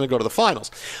because I picked them to go to the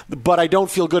finals. But I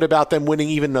don't feel good about them winning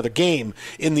even another game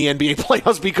in the NBA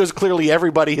playoffs because clearly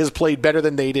everybody has played better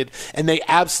than they did, and they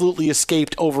absolutely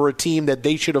escaped over a team that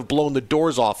they should have blown the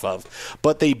doors off of.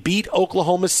 But they beat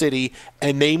Oklahoma City,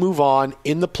 and they move on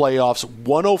in the playoffs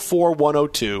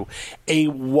 104-102. A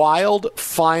wild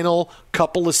final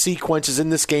couple of sequences in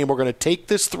this game. We're going to take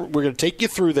this. We're going to take you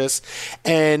through this,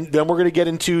 and then we're going to get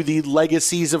into the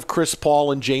legacies of Chris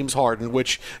Paul and James Harden,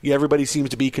 which everybody seems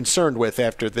to be concerned with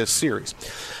after this series.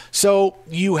 So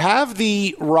you have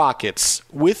the Rockets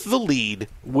with the lead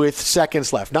with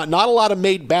seconds left. Not a lot of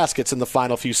made baskets in the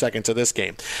final few seconds of this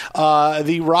game.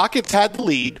 The Rockets had the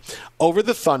lead over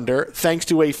the Thunder thanks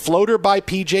to a floater by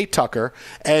P.J. Tucker,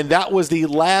 and that was the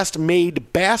last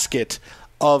made basket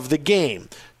of the game.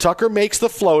 Tucker makes the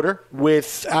floater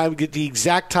with the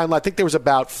exact time. I think there was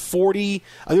about 40.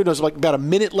 I think it was like about a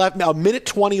minute left. A minute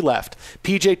 20 left.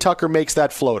 PJ Tucker makes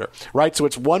that floater. Right, so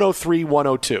it's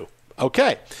 103-102.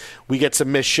 Okay. We get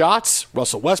some missed shots.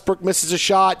 Russell Westbrook misses a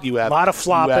shot. You have a lot of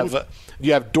flopping.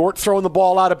 You have Dort throwing the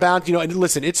ball out of bounds. And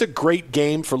listen, it's a great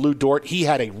game for Lou Dort. He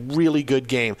had a really good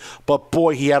game, but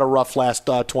boy, he had a rough last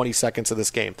 20 seconds of this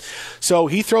game. So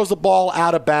he throws the ball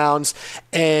out of bounds,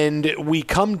 and we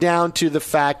come down to the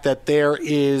fact that there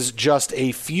is just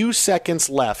a few seconds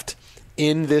left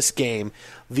in this game.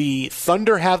 The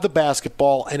Thunder have the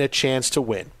basketball and a chance to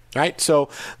win. Right? So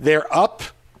they're up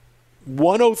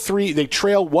 103. They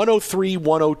trail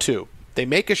 103-102. They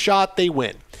make a shot, they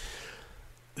win.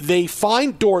 They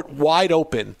find Dort wide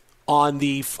open on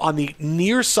the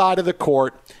near side of the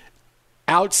court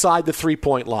outside the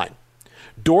three-point line.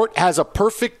 Dort has a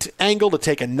perfect angle to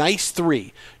take a nice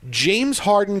three. James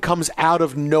Harden comes out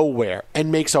of nowhere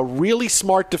and makes a really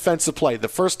smart defensive play, the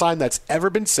first time that's ever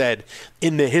been said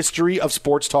in the history of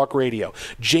sports talk radio.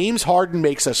 James Harden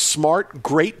makes a smart,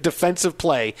 great defensive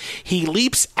play. He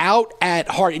leaps out at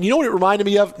Harden. And you know what it reminded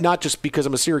me of? Not just because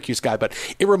I'm a Syracuse guy, but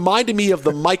it reminded me of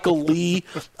the Michael Lee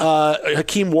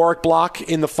Hakeem Warwick block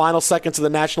in the final seconds of the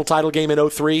national title game in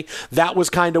 2003. That was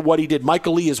kind of what he did.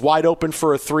 Michael Lee is wide open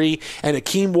for a three, and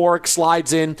Hakeem Warwick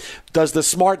slides in, does the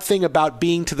smart thing about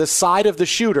being to the side of the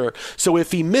shooter, so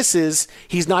if he misses,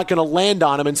 he's not going to land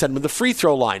on him and send him to the free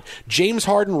throw line. James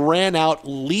Harden ran out,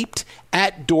 leaped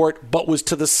at Dort, but was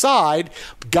to the side,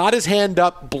 got his hand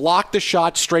up, blocked the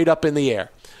shot straight up in the air.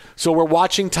 So we're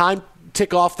watching time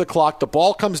tick off the clock. The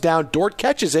ball comes down. Dort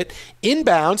catches it,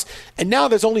 inbounds, and now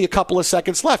there's only a couple of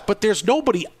seconds left, but there's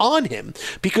nobody on him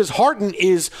because Harden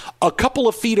is a couple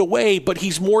of feet away, but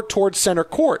he's more towards center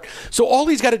court. So all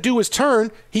he's got to do is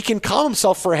turn. He can calm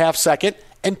himself for a half second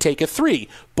and take a three.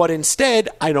 But instead,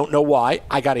 I don't know why,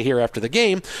 I got to hear after the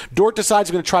game, Dort decides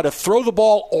he's going to try to throw the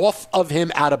ball off of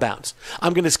him out of bounds.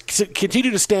 I'm going to continue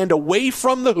to stand away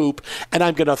from the hoop, and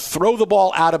I'm going to throw the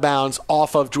ball out of bounds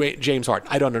off of James Harden.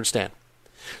 I don't understand.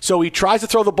 So he tries to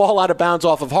throw the ball out of bounds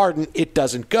off of Harden. It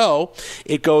doesn't go.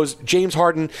 It goes, James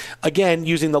Harden, again,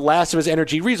 using the last of his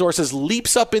energy resources,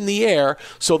 leaps up in the air,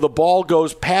 so the ball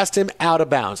goes past him out of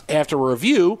bounds. After a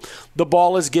review, the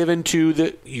ball is given to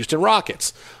the Houston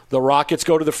Rockets. The Rockets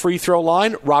go to the free throw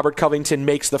line. Robert Covington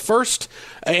makes the first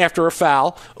after a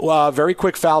foul, very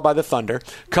quick foul by the Thunder.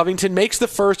 Covington makes the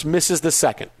first, misses the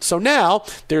second. So now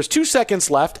there's 2 seconds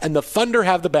left, and the Thunder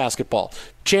have the basketball.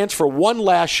 Chance for one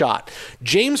last shot.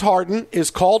 James Harden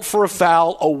is called for a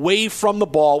foul away from the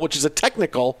ball, which is a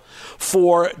technical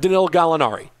for Danilo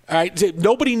Gallinari. All right,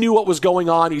 nobody knew what was going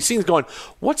on. He seems going,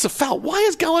 what's the foul? Why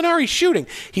is Gallinari shooting?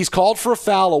 He's called for a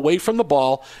foul away from the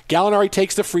ball. Gallinari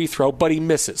takes the free throw, but he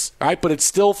misses. All right, but it's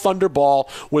still Thunder ball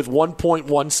with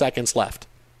 1.1 seconds left.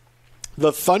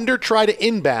 The Thunder try to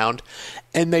inbound,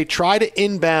 and they try to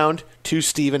inbound to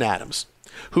Steven Adams,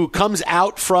 who comes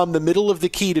out from the middle of the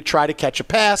key to try to catch a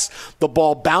pass. The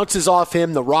ball bounces off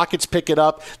him. The Rockets pick it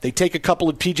up. They take a couple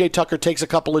of P.J. Tucker takes a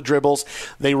couple of dribbles.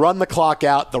 They run the clock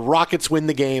out. The Rockets win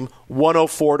the game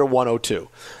 104-102.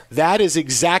 That is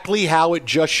exactly how it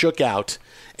just shook out.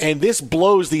 And this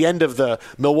blows the end of the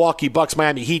Milwaukee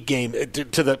Bucks-Miami Heat game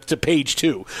to page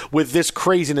 2 with this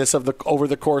craziness of over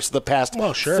the course of the past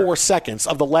 4 seconds,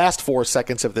 of the last 4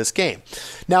 seconds of this game.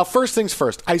 Now, first things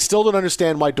first, I still don't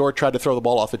understand why Dort tried to throw the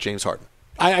ball off at James Harden.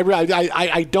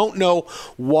 I don't know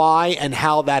why and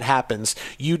how that happens.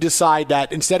 You decide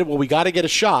that instead of, we got to get a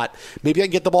shot, maybe I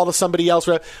can get the ball to somebody else.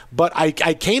 But I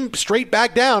came straight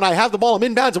back down. I have the ball. I'm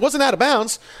inbounds. It wasn't out of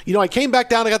bounds. I came back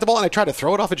down. I got the ball, and I tried to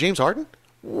throw it off at James Harden.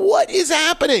 What is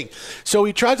happening? So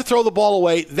he tries to throw the ball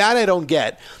away. That I don't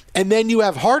get. And then you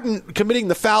have Harden committing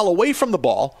the foul away from the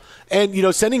ball and,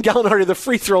 sending Gallinari to the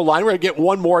free throw line. We're going to get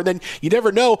one more. And then you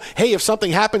never know, hey, if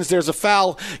something happens, there's a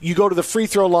foul, you go to the free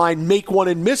throw line, make one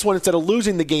and miss one instead of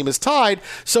losing, the game is tied.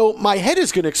 So my head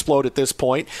is going to explode at this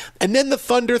point. And then the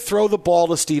Thunder throw the ball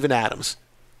to Steven Adams.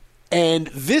 And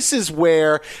this is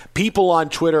where people on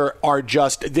Twitter are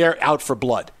they're out for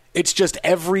blood. It's just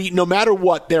no matter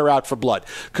what, they're out for blood.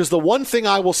 Because the one thing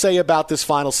I will say about this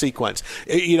final sequence,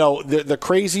 the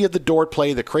crazy of the Dort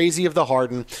play, the crazy of the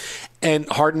Harden, and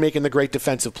Harden making the great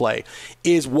defensive play,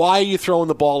 is why are you throwing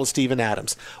the ball to Steven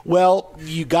Adams? Well,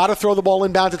 you got to throw the ball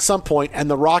inbounds at some point, and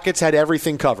the Rockets had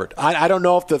everything covered. I don't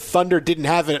know if the Thunder didn't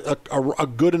have a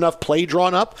good enough play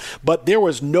drawn up, but there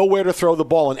was nowhere to throw the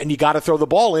ball in, and you got to throw the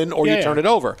ball in or you turn it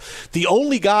over. The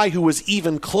only guy who was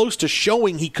even close to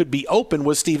showing he could be open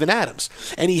was Steven Adams,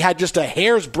 and he had just a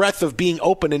hair's breadth of being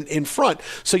open in front,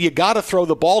 so you got to throw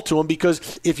the ball to him,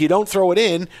 because if you don't throw it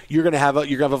in, you're going to have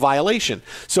a violation.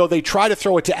 So they try to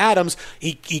throw it to Adams.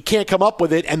 He can't come up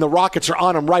with it, and the Rockets are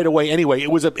on him right away anyway.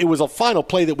 It was a final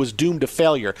play that was doomed to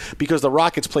failure because the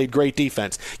Rockets played great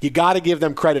defense. You got to give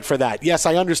them credit for that. Yes,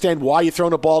 I understand why you're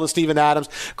throwing a ball to Steven Adams.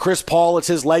 Chris Paul, it's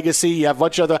his legacy. You have a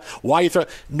bunch of other – why you throw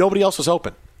 – nobody else was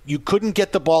open. You couldn't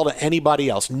get the ball to anybody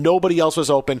else. Nobody else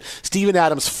was open. Steven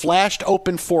Adams flashed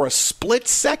open for a split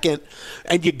second,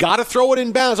 and you got to throw it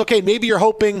in bounds. Okay, maybe you're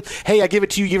hoping, hey, I give it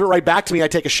to you, give it right back to me, I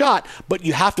take a shot, but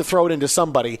you have to throw it into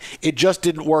somebody. It just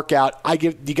didn't work out.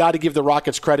 You got to give the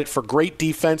Rockets credit for great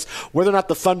defense. Whether or not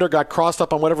the Thunder got crossed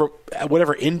up on whatever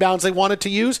inbounds they wanted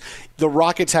to use, the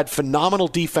Rockets had phenomenal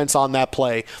defense on that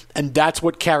play, and that's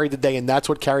what carried the day, and that's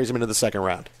what carries them into the second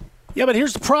round. Yeah, but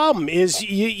here's the problem: is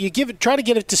you try to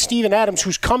get it to Steven Adams,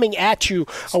 who's coming at you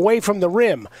away from the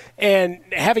rim, and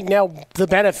having now the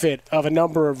benefit of a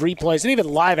number of replays and even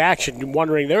live action. You're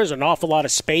wondering there's an awful lot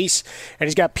of space, and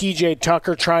he's got PJ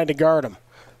Tucker trying to guard him.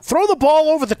 Throw the ball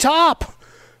over the top.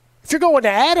 If you're going to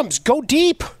Adams, go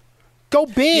deep. Go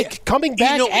big, coming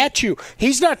back at you.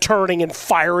 He's not turning and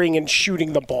firing and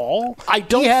shooting the ball. I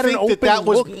don't he had think an open that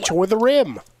was look toward the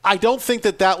rim. I don't think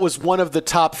that was one of the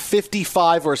top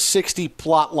 55 or 60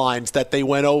 plot lines that they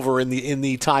went over in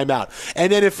the timeout.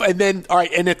 And then if that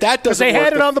doesn't work, because they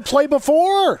had it on the play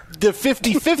before. The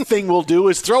 55th thing we'll do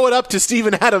is throw it up to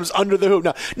Steven Adams under the hoop.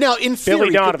 Now in theory,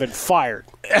 Billy Donovan fired.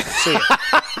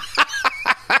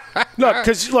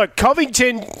 Look,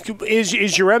 Covington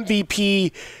is your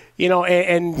MVP.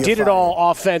 And did it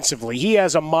all offensively. He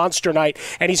has a monster night,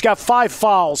 and he's got 5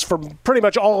 fouls for pretty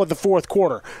much all of the fourth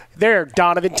quarter. There,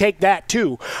 Donovan, take that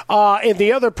too. And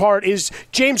the other part is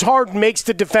James Harden makes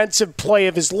the defensive play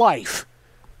of his life.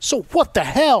 So what the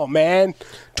hell, man?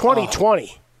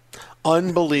 2020.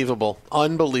 Unbelievable.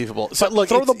 So look,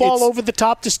 throw the ball over the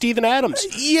top to Steven Adams.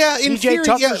 Yeah, in theory, PJ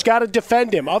Tucker's got to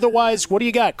defend him. Otherwise, what do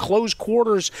you got? Close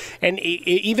quarters, and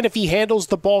even if he handles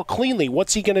the ball cleanly,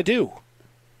 what's he going to do?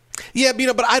 Yeah,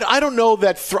 but I don't know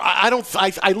that.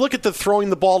 I look at the throwing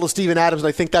the ball to Steven Adams, and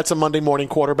I think that's a Monday morning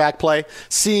quarterback play.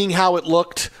 Seeing how it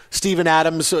looked, Steven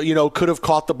Adams, could have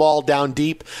caught the ball down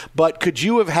deep. But could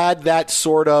you have had that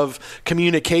sort of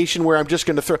communication where I'm just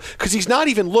going to throw? Because he's not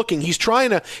even looking. He's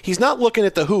not looking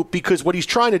at the hoop, because what he's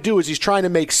trying to do is he's trying to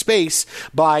make space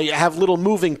by have little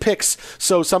moving picks,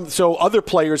 so other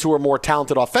players who are more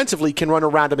talented offensively can run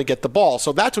around him and get the ball.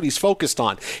 So that's what he's focused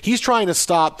on. He's trying to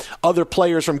stop other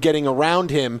players from getting around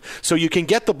him so you can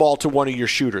get the ball to one of your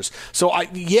shooters. So,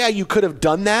 you could have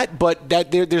done that, but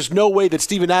there's no way that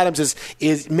Steven Adams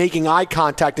is making eye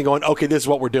contact and going, okay, this is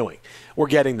what we're doing. We're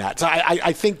getting that. So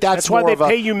I think that's why they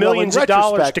pay you millions of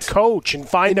dollars to coach and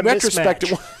find a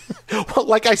mismatch. Well,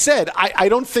 like I said, I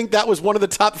don't think that was one of the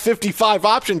top 55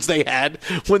 options they had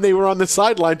when they were on the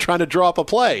sideline trying to draw up a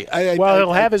play.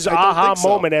 He'll have his aha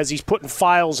moment as he's putting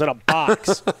files in a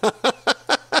box.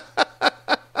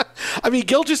 I mean,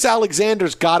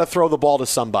 Gilgeous-Alexander's got to throw the ball to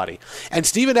somebody. And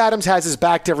Steven Adams has his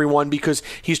back to everyone because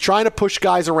he's trying to push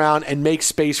guys around and make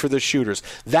space for the shooters.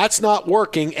 That's not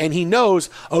working, and he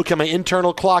knows, okay, my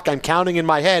internal clock, I'm counting in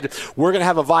my head, we're going to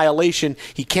have a violation.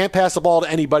 He can't pass the ball to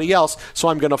anybody else, so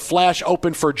I'm going to flash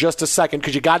open for just a second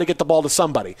because you got to get the ball to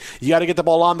somebody. You got to get the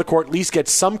ball on the court, at least get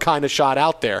some kind of shot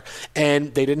out there,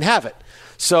 and they didn't have it.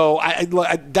 So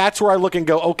that's where I look and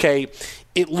go, okay,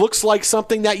 it looks like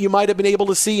something that you might have been able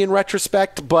to see in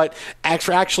retrospect, but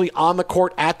actually on the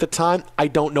court at the time, I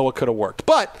don't know it could have worked.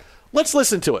 But let's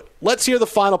listen to it. Let's hear the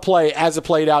final play as it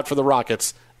played out for the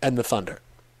Rockets and the Thunder.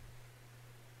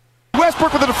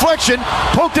 Westbrook with a deflection,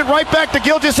 poked it right back to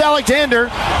Gilgeous-Alexander.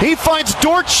 He finds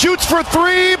Dort, shoots for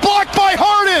 3, blocked by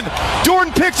Harden.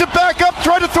 Jordan picks it back up,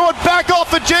 tried to throw it back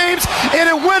off of James, and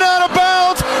it went out of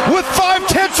bounds with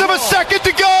 0.5 of a second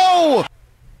to go.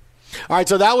 All right,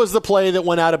 so that was the play that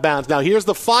went out of bounds. Now here's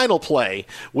the final play,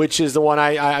 which is the one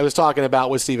I was talking about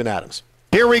with Steven Adams.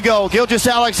 Here we go.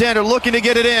 Gilgeous-Alexander looking to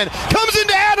get it in. Comes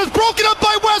into Adams, broken up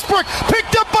by Westbrook,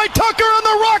 picked up by Tucker, and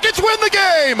the Rockets win the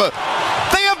game.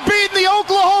 They have beaten the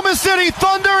Oklahoma City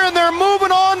Thunder, and they're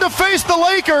moving on to face the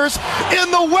Lakers in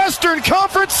the Western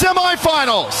Conference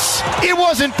semifinals. It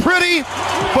wasn't pretty,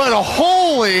 but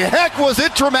holy heck was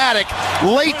it dramatic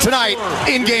late tonight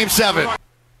in Game 7.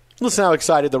 Listen how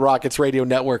excited the Rockets radio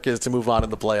network is to move on in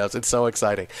the playoffs. It's so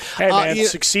exciting. Hey, man,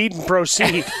 succeed and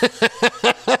proceed.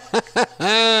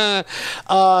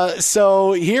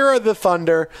 So here are the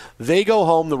Thunder. They go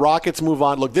home. The Rockets move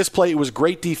on. Look, this play, it was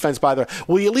great defense by the –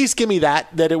 will you at least give me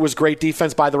that it was great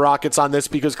defense by the Rockets on this?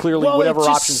 Because clearly whatever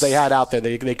options they had out there,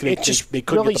 they couldn't really get the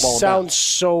ball in bounds. Sounds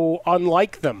so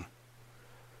unlike them.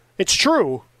 It's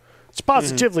true. It's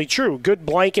positively true. Good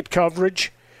blanket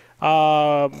coverage.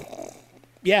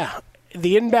 Yeah,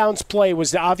 the inbounds play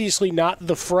was obviously not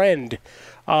the friend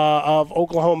of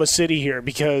Oklahoma City here,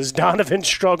 because Donovan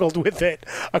struggled with it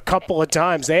a couple of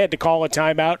times. They had to call a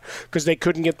timeout because they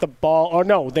couldn't get the ball. Or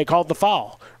no, they called the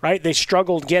foul, right? They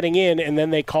struggled getting in, and then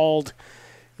they called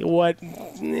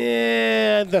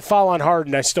the foul on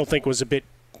Harden. I still think was a bit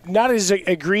not as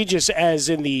egregious as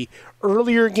in the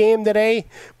earlier game today,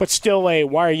 but still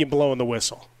why are you blowing the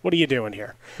whistle? What are you doing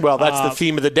here? Well, that's the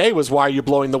theme of the day was why are you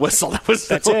blowing the whistle? That's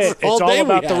it. It's all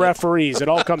about the referees. It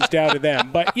all comes down to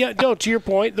them. But, yeah, no, to your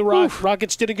point, the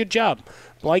Rockets did a good job.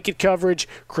 Blanket coverage.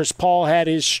 Chris Paul had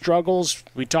his struggles.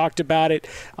 We talked about it.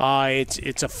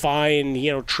 It's a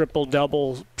fine,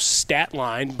 triple-double stat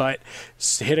line, but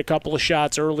hit a couple of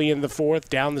shots early in the fourth,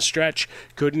 down the stretch.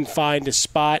 Couldn't find a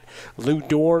spot. Lou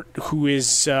Dort, who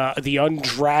is the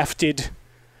undrafted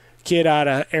kid out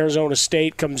of Arizona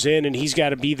State, comes in and he's got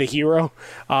to be the hero.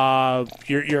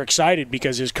 You're excited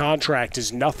because his contract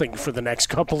is nothing for the next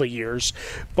couple of years.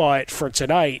 But for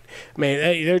tonight,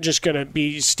 man, they're just going to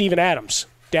be Steven Adams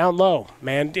down low,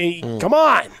 man. Come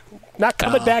on. Not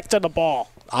coming back to the ball.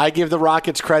 I give the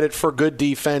Rockets credit for good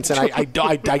defense, and I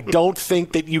don't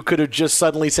think that you could have just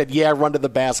suddenly said, yeah, run to the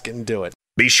basket and do it.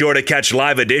 Be sure to catch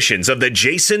live editions of The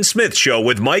Jason Smith Show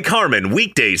with Mike Harmon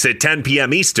weekdays at 10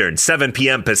 p.m. Eastern, 7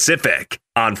 p.m. Pacific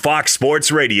on Fox Sports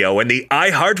Radio and the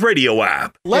iHeartRadio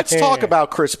app. Let's talk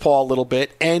about Chris Paul a little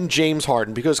bit and James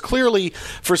Harden, because clearly,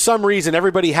 for some reason,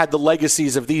 everybody had the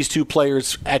legacies of these two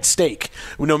players at stake,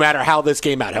 no matter how this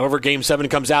game out. However Game 7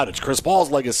 comes out, it's Chris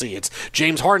Paul's legacy, it's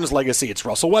James Harden's legacy, it's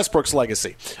Russell Westbrook's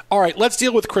legacy. All right, let's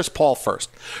deal with Chris Paul first.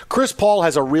 Chris Paul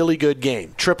has a really good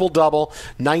game. Triple-double,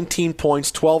 19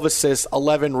 points, 12 assists,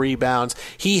 11 rebounds.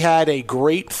 He had a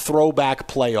great throwback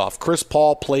playoff. Chris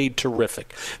Paul played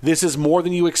terrific. This is more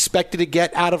than you expected to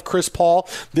get out of Chris Paul.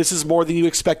 This is more than you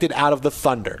expected out of the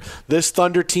Thunder. This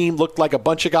Thunder team looked like a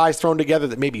bunch of guys thrown together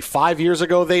that maybe 5 years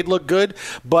ago they'd look good,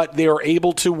 but they were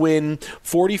able to win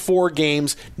 44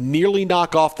 games, nearly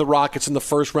knock off the Rockets in the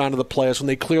first round of the playoffs when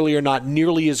they clearly are not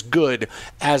nearly as good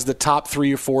as the top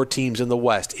 3 or 4 teams in the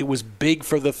West. It was big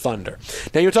for the Thunder.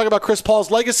 Now, you're talking about Chris Paul's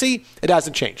legacy. It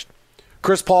hasn't changed.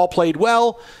 Chris Paul played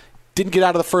well, didn't get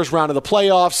out of the first round of the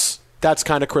playoffs. That's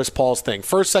kind of Chris Paul's thing.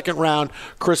 First, second round,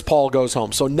 Chris Paul goes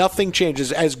home. So nothing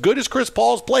changes. As good as Chris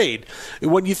Paul's played,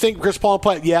 when you think Chris Paul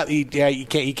played, he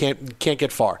can't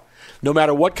get far. No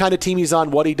matter what kind of team he's on,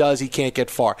 what he does, he can't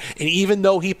get far. And even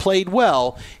though he played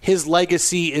well, his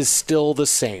legacy is still the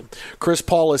same. Chris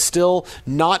Paul has still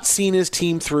not seen his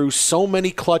team through so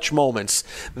many clutch moments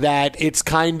that it's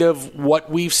kind of what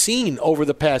we've seen over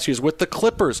the past years. With the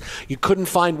Clippers, you couldn't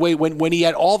find way when he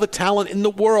had all the talent in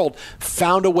the world,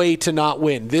 found a way to not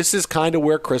win. This is kind of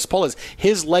where Chris Paul is.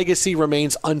 His legacy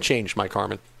remains unchanged, Mike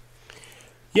Harmon.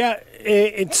 Yeah,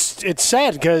 it's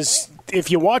sad because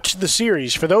if you watch the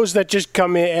series, for those that just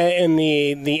come in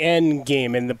the end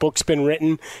game and the book's been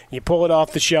written, you pull it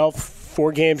off the shelf,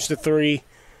 4-3.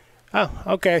 Oh,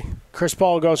 okay. Chris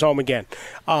Paul goes home again.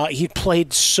 He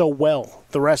played so well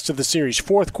the rest of the series.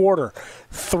 Fourth quarter,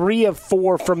 3 of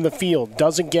 4 from the field.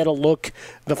 Doesn't get a look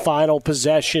the final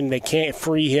possession. They can't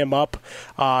free him up.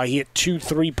 He hit 2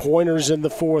 3-pointers in the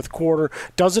fourth quarter.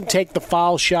 Doesn't take the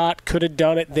foul shot. Could have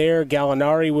done it there.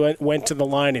 Gallinari went to the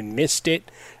line and missed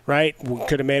it. Right? We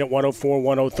could have made it 104,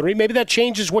 103. Maybe that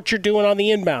changes what you're doing on the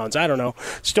inbounds. I don't know.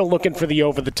 Still looking for the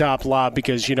over-the-top lob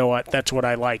because, you know what, that's what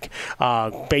I like,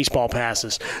 baseball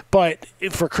passes. But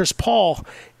for Chris Paul,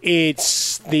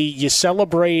 it's you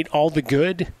celebrate all the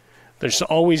good. There's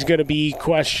always going to be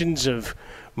questions of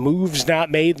moves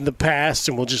not made in the past,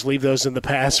 and we'll just leave those in the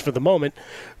past for the moment.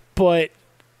 But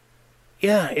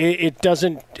yeah, it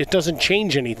doesn't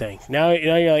change anything. Now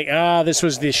you're like, this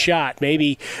was the shot.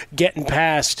 Maybe getting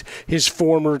past his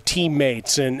former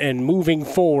teammates and moving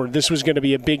forward, this was going to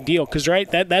be a big deal. Because, right,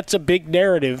 that's a big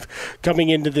narrative coming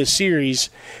into this series,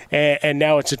 and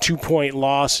now it's a 2-point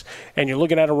loss, and you're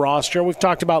looking at a roster. And we've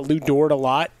talked about Lou Dort a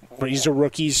lot. He's a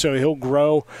rookie, so he'll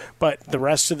grow. But the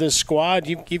rest of this squad,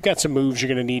 you've got some moves you're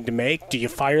going to need to make. Do you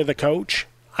fire the coach?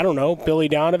 I don't know, Billy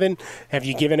Donovan, have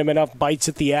you given him enough bites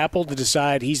at the apple to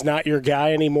decide he's not your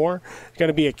guy anymore? It's going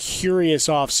to be a curious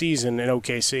offseason in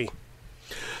OKC.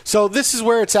 So this is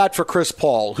where it's at for Chris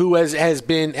Paul, who has had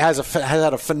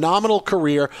a phenomenal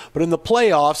career, but in the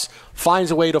playoffs,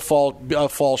 finds a way to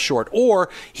fall short, or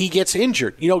he gets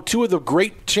injured. Two of the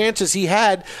great chances he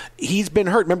had, he's been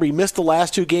hurt. Remember, he missed the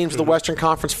last 2 games of the Western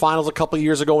Conference Finals a couple of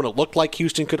years ago, and it looked like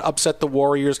Houston could upset the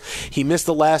Warriors. He missed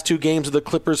the last 2 games of the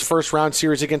Clippers' first-round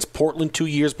series against Portland 2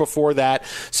 years before that.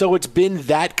 So it's been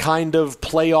that kind of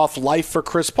playoff life for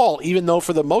Chris Paul. Even though,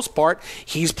 for the most part,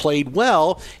 he's played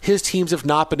well, his teams have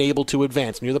not been able to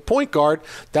advance. And you're the point guard,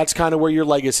 that's kind of where your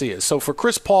legacy is. So for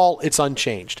Chris Paul, it's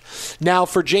unchanged. Now,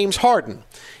 for James Harden,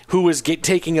 who is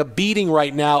taking a beating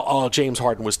right now. Oh, James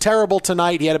Harden was terrible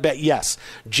tonight. He had a bad. Yes,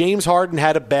 James Harden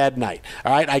had a bad night.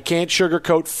 All right, I can't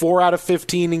sugarcoat 4 out of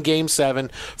 15 in Game 7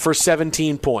 for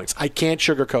 17 points. I can't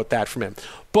sugarcoat that from him.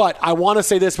 But I want to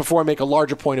say this before I make a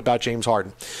larger point about James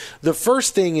Harden. The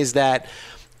first thing is that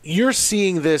you're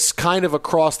seeing this kind of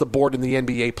across the board in the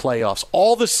NBA playoffs.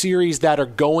 All the series that are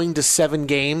going to 7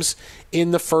 games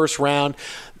in the first round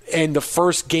and the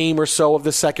first game or so of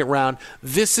the second round,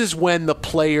 this is when the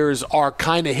players are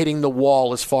kind of hitting the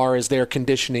wall as far as their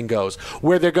conditioning goes,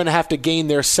 where they're going to have to gain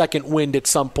their second wind at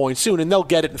some point soon, and they'll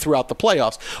get it throughout the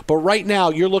playoffs. But right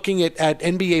now, you're looking at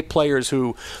NBA players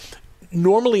who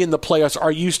normally in the playoffs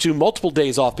are used to multiple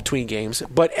days off between games,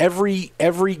 but every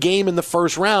game in the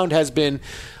first round has been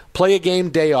play a game,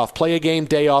 day off, play a game,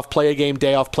 day off, play a game,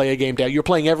 day off, play a game, day off. You're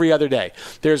playing every other day.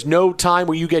 There's no time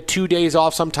where you get 2 days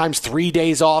off, sometimes 3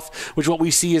 days off, which is what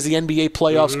we see as the NBA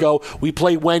playoffs go. We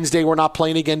play Wednesday, we're not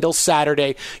playing again till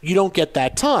Saturday. You don't get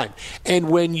that time. And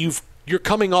when you're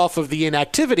coming off of the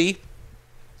inactivity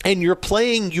and you're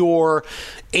playing your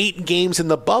 8 games in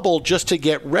the bubble just to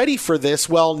get ready for this,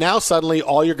 well, now suddenly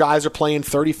all your guys are playing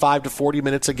 35 to 40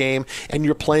 minutes a game, and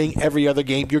you're playing every other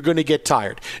game. You're going to get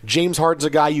tired. James Harden's a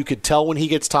guy you could tell when he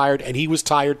gets tired, and he was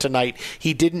tired tonight.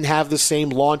 He didn't have the same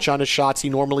launch on his shots he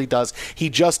normally does. He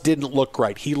just didn't look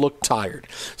right. He looked tired.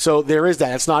 So there is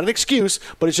that. It's not an excuse,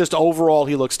 but it's just overall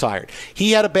he looks tired.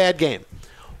 He had a bad game,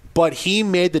 but he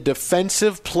made the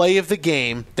defensive play of the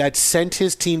game that sent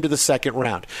his team to the second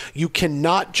round. You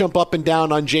cannot jump up and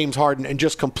down on James Harden and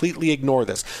just completely ignore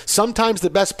this. Sometimes the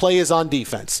best play is on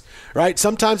defense, right?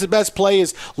 Sometimes the best play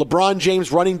is LeBron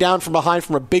James running down from behind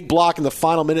from a big block in the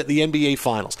final minute of the NBA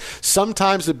Finals.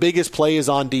 Sometimes the biggest play is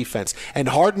on defense. And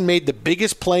Harden made the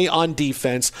biggest play on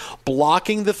defense,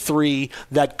 blocking the 3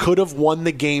 that could have won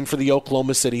the game for the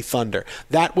Oklahoma City Thunder.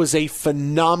 That was a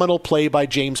phenomenal play by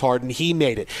James Harden. He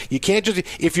made it. You can't just,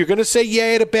 if you're going to say, yeah,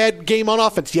 he had a bad game on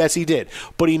offense, yes, he did.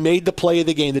 But he made the play of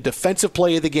the game, the defensive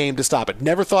play of the game to stop it.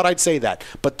 Never thought I'd say that,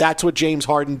 but that's what James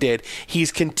Harden did.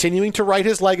 He's continuing to write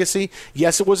his legacy.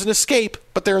 Yes, it was an escape,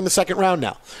 but they're in the second round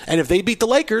now. And if they beat the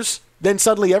Lakers, then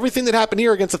suddenly everything that happened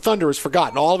here against the Thunder is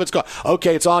forgotten. All of it's gone.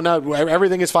 Okay, it's on now.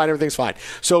 Everything is fine. Everything's fine.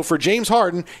 So for James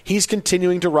Harden, he's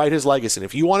continuing to write his legacy. And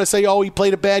if you want to say, oh, he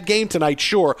played a bad game tonight,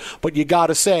 sure. But you got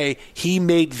to say he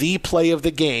made the play of the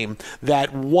game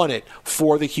that won it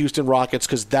for the Houston Rockets,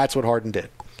 because that's what Harden did.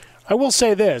 I will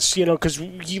say this, because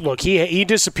he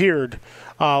disappeared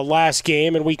last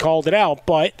game, and we called it out.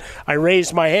 But I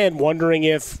raised my hand wondering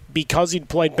if, because he'd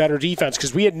played better defense,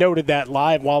 because we had noted that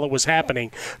live while it was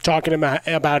happening, talking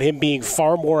about him being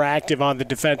far more active on the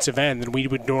defensive end than we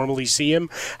would normally see him,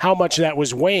 how much that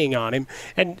was weighing on him.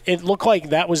 And it looked like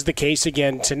that was the case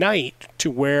again tonight, to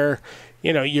where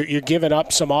you're giving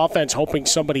up some offense hoping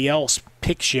somebody else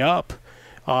picks you up.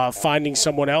 Finding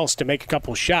someone else to make a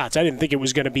couple shots. I didn't think it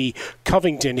was going to be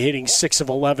Covington hitting 6 of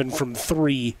 11 from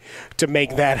 3 to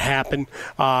make that happen.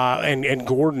 And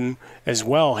Gordon as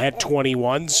well had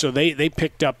 21. So they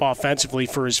picked up offensively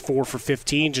for his 4 for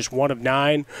 15, just 1 of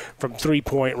 9 from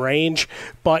 3-point range.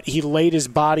 But he laid his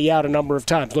body out a number of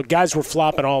times. Look, guys were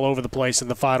flopping all over the place in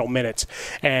the final minutes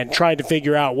and trying to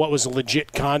figure out what was a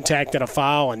legit contact and a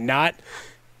foul and not.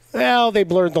 Well, they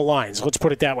blurred the lines. Let's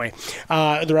put it that way.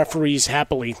 The referees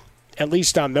happily, at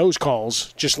least on those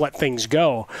calls, just let things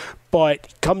go.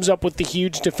 But comes up with the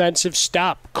huge defensive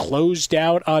stop, closed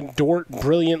out on Dort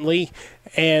brilliantly,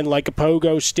 and like a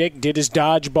pogo stick, did his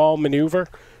dodgeball maneuver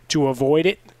to avoid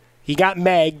it. He got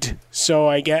megged, so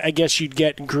I guess you'd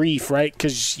get grief, right?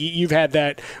 Because you've had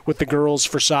that with the girls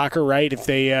for soccer, right? If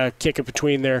they kick it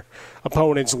between their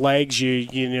opponent's legs,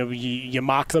 you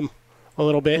mock them a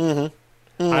little bit. Mm-hmm.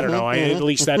 I don't know. At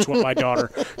least that's what my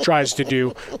daughter tries to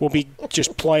do. We'll be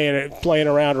just playing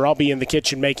around, or I'll be in the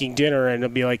kitchen making dinner, and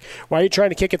it'll be like, "Why are you trying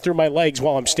to kick it through my legs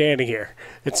while I'm standing here?"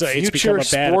 It's become a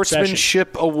bad Sportsmanship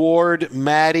obsession. Award,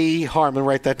 Maddie Harmon.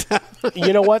 Write that down.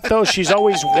 You know what, though? She's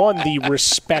always won the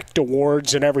respect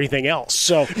awards and everything else.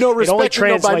 So no respect, it only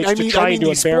translates to trying to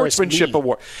embarrass sportsmanship me.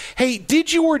 Award. Hey,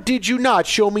 did you or did you not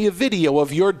show me a video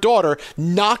of your daughter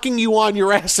knocking you on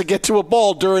your ass to get to a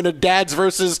ball during a dads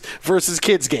versus kids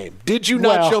kid's game. Did you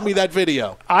not show me that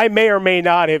video? I may or may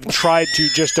not have tried to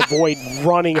just avoid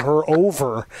running her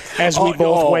over as we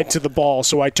both went to the ball,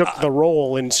 so I took the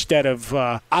roll instead of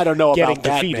I don't know getting about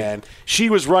that, defeated. man. She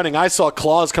was running. I saw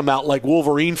claws come out like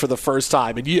Wolverine for the first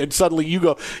time, and suddenly you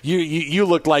go, you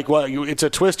look like, well, it's a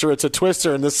twister,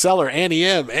 and the seller, Annie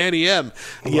M.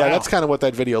 Yeah, that's kind of what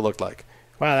that video looked like.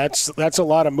 Wow, that's a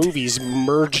lot of movies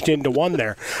merged into one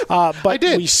there. But I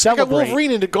did. We celebrate. I got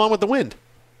Wolverine into Gone with the Wind.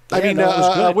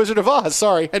 Wizard of Oz.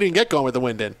 Sorry, I didn't get Gone with the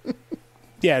Wind in.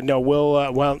 Yeah, no,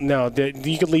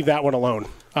 you could leave that one alone.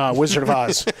 Wizard of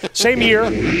Oz. Same year.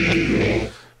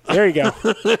 There you go.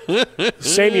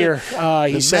 Same year,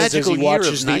 he says as he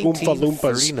watches the Oompa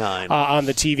Loompas on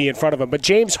the TV in front of him. But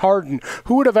James Harden,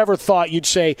 who would have ever thought you'd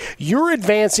say you're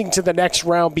advancing to the next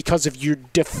round because of your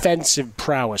defensive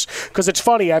prowess? Because it's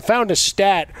funny, I found a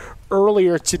stat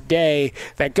earlier today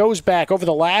that goes back over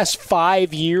the last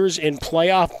 5 years in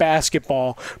playoff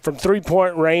basketball from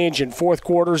three-point range in fourth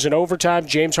quarters and overtime.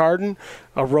 James Harden,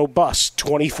 a robust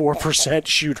 24%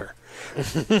 shooter.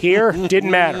 Here,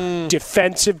 didn't matter.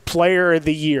 Defensive Player of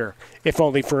the Year, if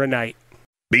only for a night.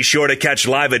 Be sure to catch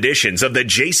live editions of The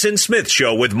Jason Smith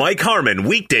Show with Mike Harmon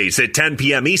weekdays at 10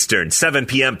 p.m. Eastern, 7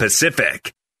 p.m.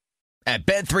 Pacific. At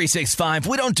Bet365,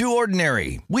 we don't do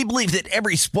ordinary. We believe that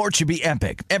every sport should be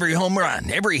epic. Every home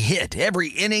run, every hit, every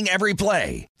inning, every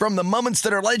play. From the moments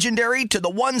that are legendary to the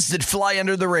ones that fly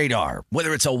under the radar.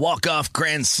 Whether it's a walk-off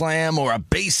grand slam or a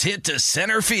base hit to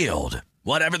center field.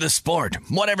 Whatever the sport,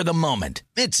 whatever the moment,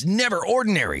 it's never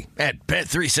ordinary at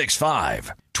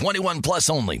Bet365. 21 plus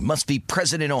only. Must be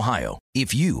present in Ohio.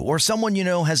 If you or someone you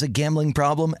know has a gambling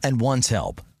problem and wants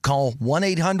help, call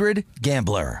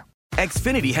 1-800-GAMBLER.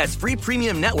 Xfinity has free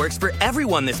premium networks for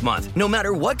everyone this month, no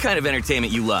matter what kind of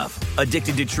entertainment you love.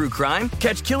 Addicted to true crime?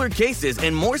 Catch killer cases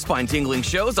and more spine-tingling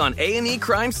shows on A&E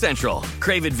Crime Central.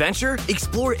 Crave adventure?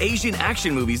 Explore Asian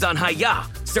action movies on Hi-Ya.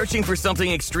 Searching for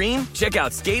something extreme? Check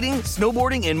out skating,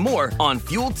 snowboarding, and more on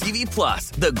Fuel TV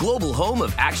Plus, the global home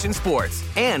of action sports.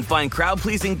 And find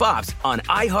crowd-pleasing bops on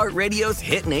iHeartRadio's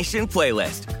Hit Nation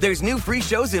playlist. There's new free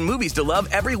shows and movies to love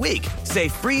every week. Say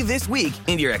free this week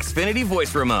in your Xfinity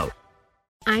voice remote.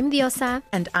 I'm Diosa.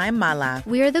 And I'm Mala.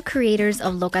 We are the creators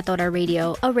of Locatora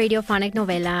Radio, a radiophonic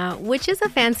novela, which is a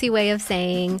fancy way of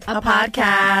saying a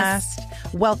podcast.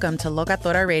 Welcome to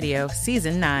Locatora Radio,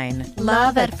 Season 9.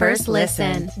 Love at first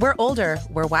listen. We're older,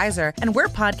 we're wiser, and we're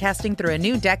podcasting through a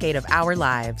new decade of our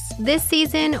lives. This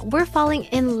season, we're falling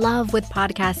in love with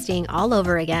podcasting all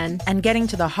over again. And getting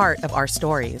to the heart of our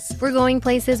stories. We're going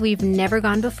places we've never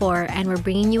gone before, and we're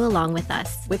bringing you along with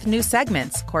us. With new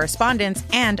segments, correspondence,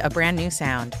 and a brand new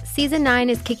sound. Season 9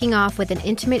 is kicking off with an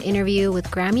intimate interview with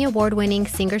Grammy Award-winning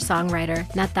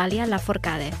singer-songwriter Natalia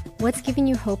Lafourcade. What's giving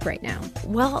you hope right now?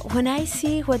 Well, when I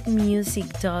see what music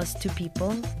does to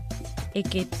people, it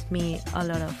gives me a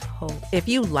lot of hope. If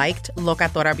you liked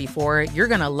Locatora before, you're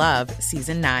going to love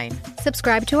Season 9.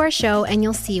 Subscribe to our show and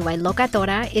you'll see why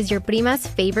Locatora is your prima's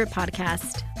favorite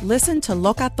podcast. Listen to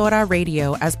Locatora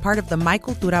Radio as part of the My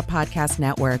Cultura Podcast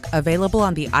Network, available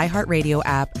on the iHeartRadio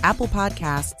app, Apple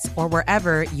Podcasts, or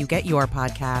wherever you get your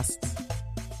podcasts.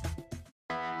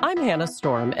 I'm Hannah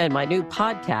Storm, and my new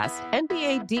podcast,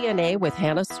 NBA DNA with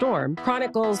Hannah Storm,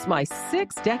 chronicles my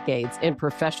 6 decades in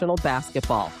professional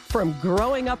basketball. From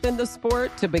growing up in the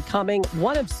sport to becoming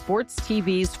one of sports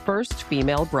TV's first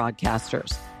female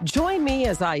broadcasters. Join me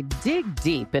as I dig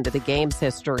deep into the game's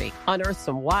history, unearth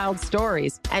some wild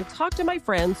stories, and talk to my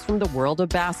friends from the world of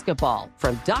basketball,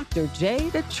 from Dr.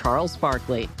 J to Charles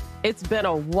Barkley. It's been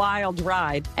a wild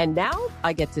ride, and now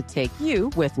I get to take you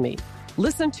with me.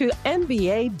 Listen to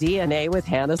NBA DNA with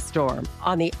Hannah Storm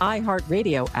on the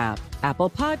iHeartRadio app, Apple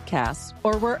Podcasts,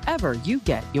 or wherever you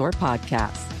get your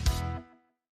podcasts.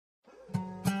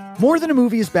 More Than a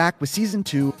Movie is back with Season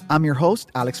 2. I'm your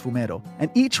host, Alex Fumero, and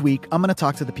each week I'm going to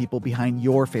talk to the people behind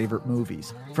your favorite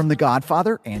movies. From The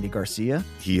Godfather, Andy Garcia.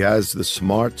 He has the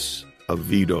smarts of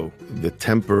Vito, the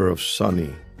temper of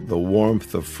Sonny, the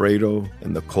warmth of Fredo,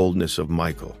 and the coldness of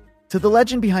Michael. To the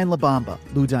legend behind La Bamba,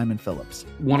 Lou Diamond Phillips.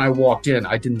 When I walked in,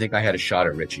 I didn't think I had a shot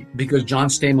at Richie because John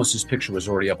Stamos' picture was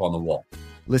already up on the wall.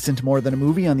 Listen to More Than a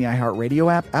Movie on the iHeartRadio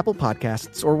app, Apple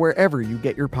Podcasts, or wherever you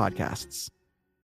get your podcasts.